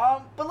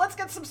 But let's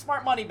get some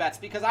smart money bets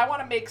because I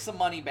want to make some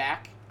money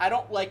back. I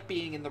don't like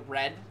being in the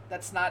red.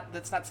 That's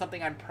not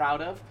something I'm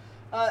proud of.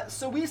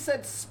 So we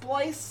said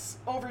Splyce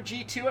over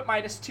G2 at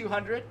minus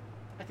 200.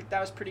 I think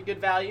that was pretty good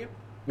value.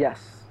 Yes.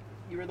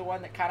 You were the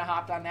one that kind of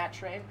hopped on that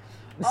train.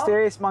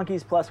 Mysterious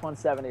Monkeys plus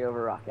 170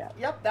 over Roccat.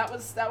 Yep, that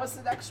was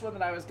the next one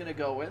that I was gonna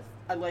go with.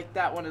 I like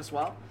that one as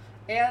well.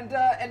 And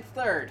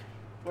third,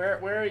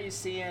 where are you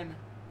seeing?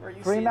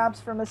 Three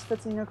maps for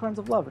Misfits and Unicorns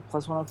of Love at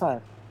plus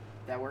 105.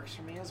 That works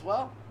for me as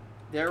well.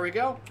 There we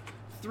go.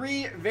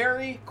 3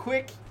 very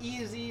quick,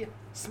 easy,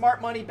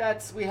 smart money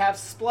bets. We have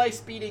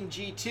Splice beating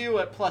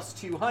G2 at plus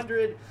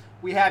 200.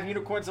 We have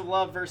Unicorns of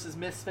Love versus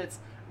Misfits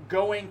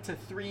going to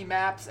 3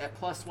 maps at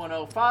plus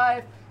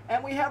 105.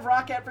 And we have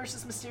Roccat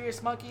versus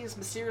Mysterious Monkeys.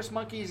 Mysterious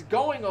Monkeys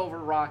going over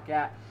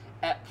Roccat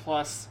at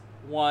plus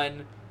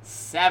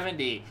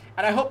 170.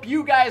 And I hope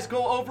you guys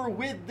go over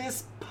with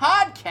this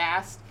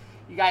podcast.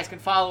 You guys can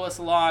follow us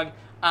along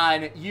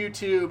on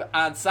YouTube,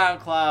 on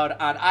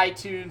SoundCloud, on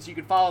iTunes. You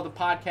can follow the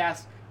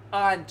podcast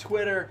on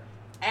Twitter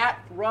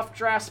at Rough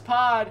Drafts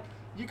Pod.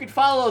 You can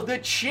follow the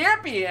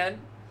champion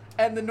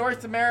and the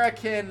North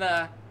American,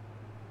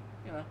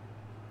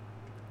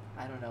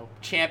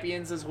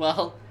 champions as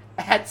well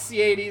at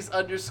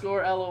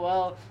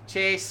C80s_LOL.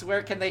 Chase,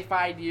 where can they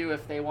find you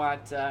if they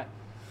want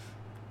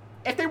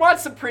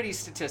some pretty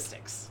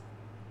statistics?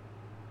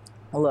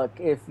 Look,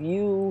 if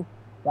you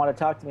want to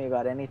talk to me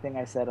about anything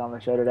I said on the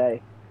show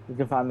today, you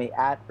can find me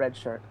at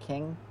Redshirt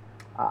King.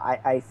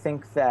 I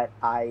think that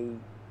I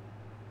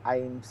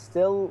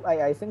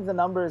think the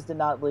numbers did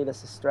not lead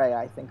us astray.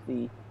 I think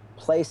the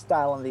play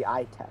style and the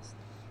eye test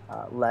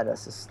led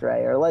us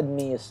astray, or led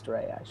me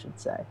astray, I should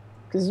say.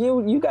 Because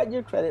you got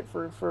your credit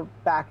for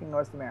backing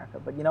North America.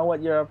 But you know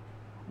what, Europe?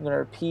 I'm going to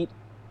repeat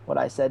what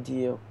I said to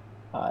you,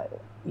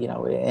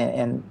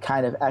 and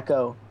kind of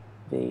echo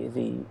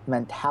the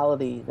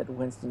mentality that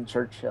Winston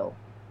Churchill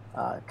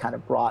kind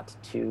of brought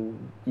to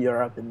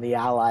Europe and the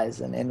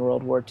Allies in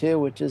World War II,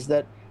 which is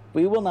that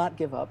we will not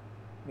give up.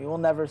 We will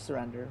never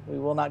surrender. We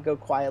will not go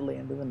quietly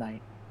into the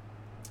night.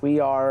 We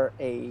are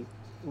a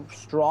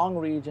strong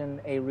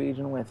region, a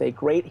region with a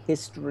great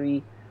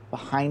history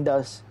behind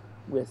us,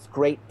 with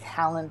great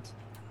talent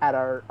at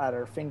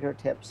our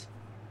fingertips,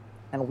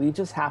 and we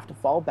just have to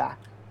fall back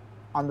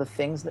on the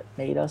things that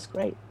made us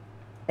great.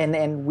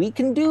 And we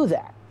can do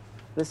that.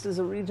 This is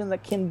a region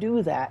that can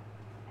do that.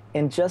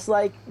 And just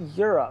like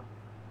Europe,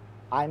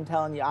 I'm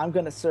telling you, I'm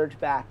going to surge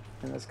back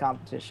in this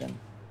competition.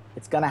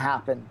 It's going to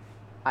happen.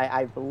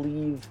 I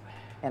believe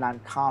and I'm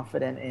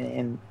confident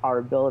in our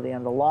ability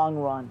in the long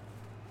run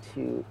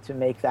to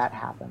make that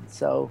happen.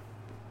 So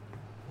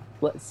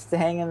let's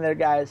hang in there,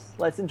 guys.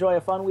 Let's enjoy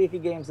a fun week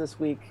of games this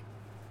week.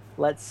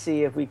 Let's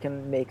see if we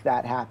can make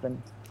that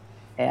happen.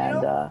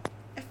 And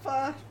if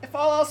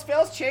all else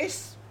fails,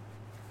 Chase,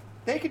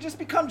 they could just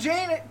become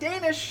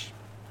Danish,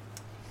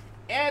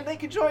 and they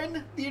could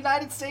join the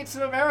United States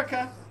of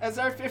America as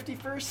our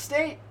 51st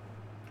state.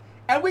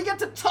 And we get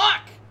to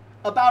talk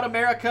about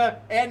America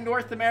and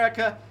North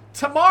America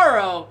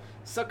tomorrow.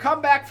 So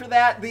come back for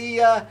that.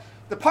 The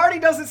party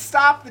doesn't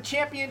stop. The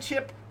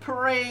championship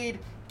parade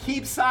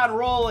keeps on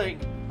rolling.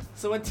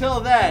 So until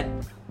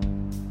then,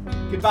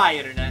 goodbye,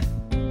 Internet.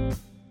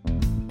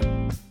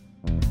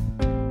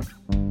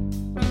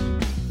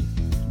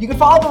 You can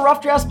follow the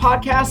Rough Drafts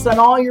Podcast on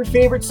all your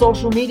favorite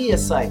social media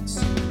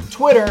sites.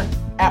 Twitter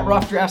at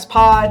Rough Drafts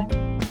Pod,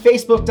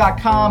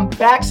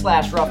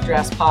 Facebook.com/Rough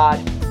Drafts Pod,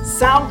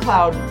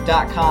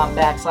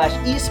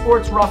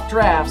 SoundCloud.com/Esports Rough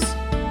Drafts,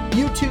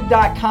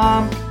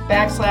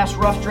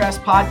 YouTube.com/Rough Drafts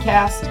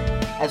Podcast,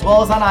 as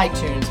well as on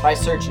iTunes by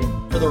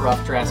searching for the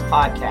Rough Drafts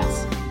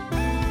Podcast.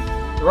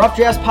 The Rough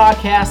Drafts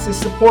Podcast is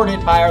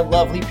supported by our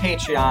lovely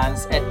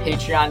Patreons at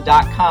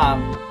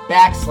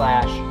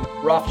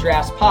Patreon.com/Rough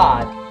Drafts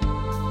Pod,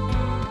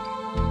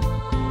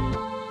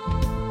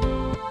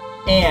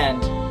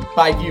 and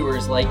by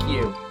viewers like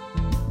you.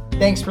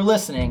 Thanks for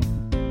listening,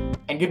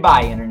 and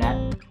goodbye,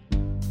 Internet.